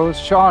 Scott Rose,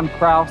 Sean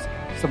Krause,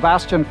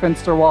 Sebastian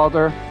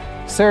Finsterwalder,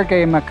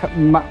 Sergey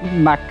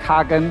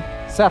McCagan,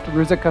 Seth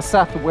Ruzicka,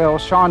 Seth Will,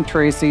 Sean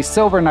Tracy,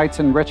 Silver Knights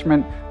in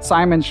Richmond,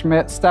 Simon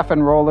Schmidt,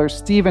 Stefan Roller,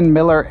 Stephen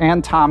Miller,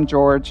 and Tom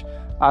George,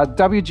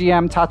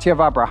 WGM, Tatyev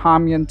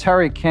Abrahamian,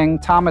 Terry King,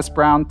 Thomas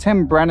Brown,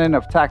 Tim Brennan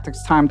of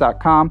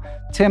TacticsTime.com,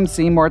 Tim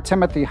Seymour,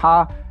 Timothy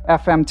Ha,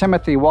 FM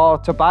Timothy Wall,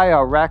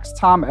 Tobiah Rex,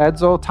 Tom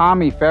Edsel,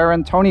 Tommy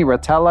Farron, Tony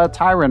Rotella,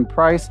 Tyron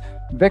Price,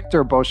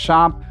 Victor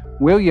Beauchamp,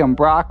 William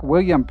Brock,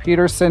 William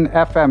Peterson,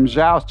 FM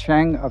Zhao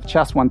Cheng of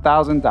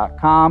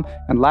Chess1000.com,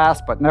 and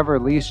last but never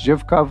least,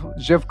 Zhivko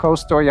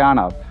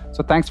Stoyanov.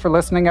 So thanks for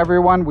listening,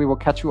 everyone. We will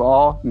catch you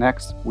all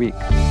next week.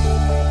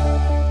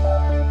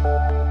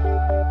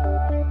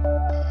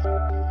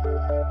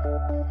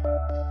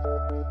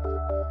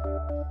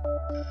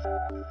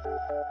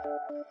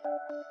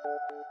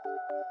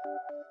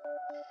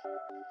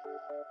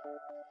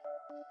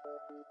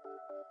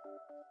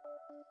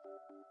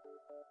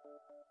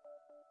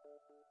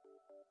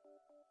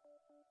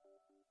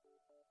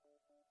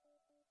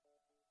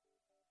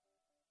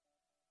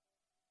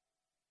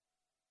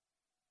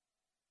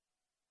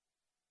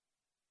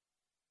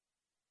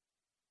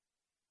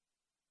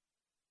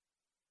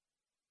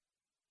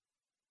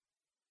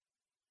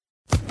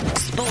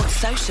 Sports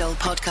Social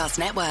Podcast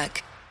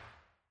Network.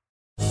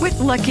 With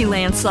Lucky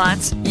Land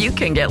Slots, you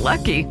can get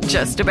lucky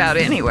just about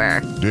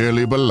anywhere.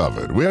 Dearly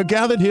beloved, we are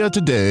gathered here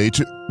today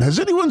to... Has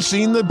anyone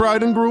seen the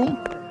bride and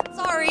groom?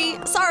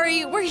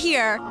 Sorry, we're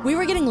here. We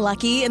were getting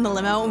lucky in the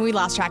limo and we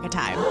lost track of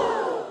time.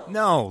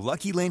 No,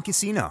 Lucky Land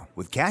Casino,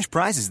 with cash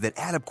prizes that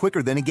add up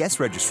quicker than a guest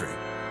registry.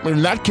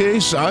 In that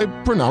case, I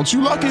pronounce you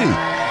lucky.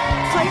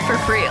 Play for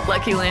free at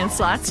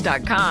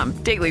LuckyLandSlots.com.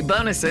 Daily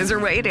bonuses are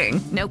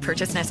waiting. No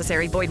purchase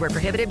necessary. Void where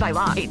prohibited by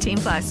law.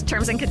 18+.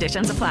 Terms and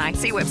conditions apply.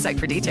 See website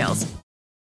for details.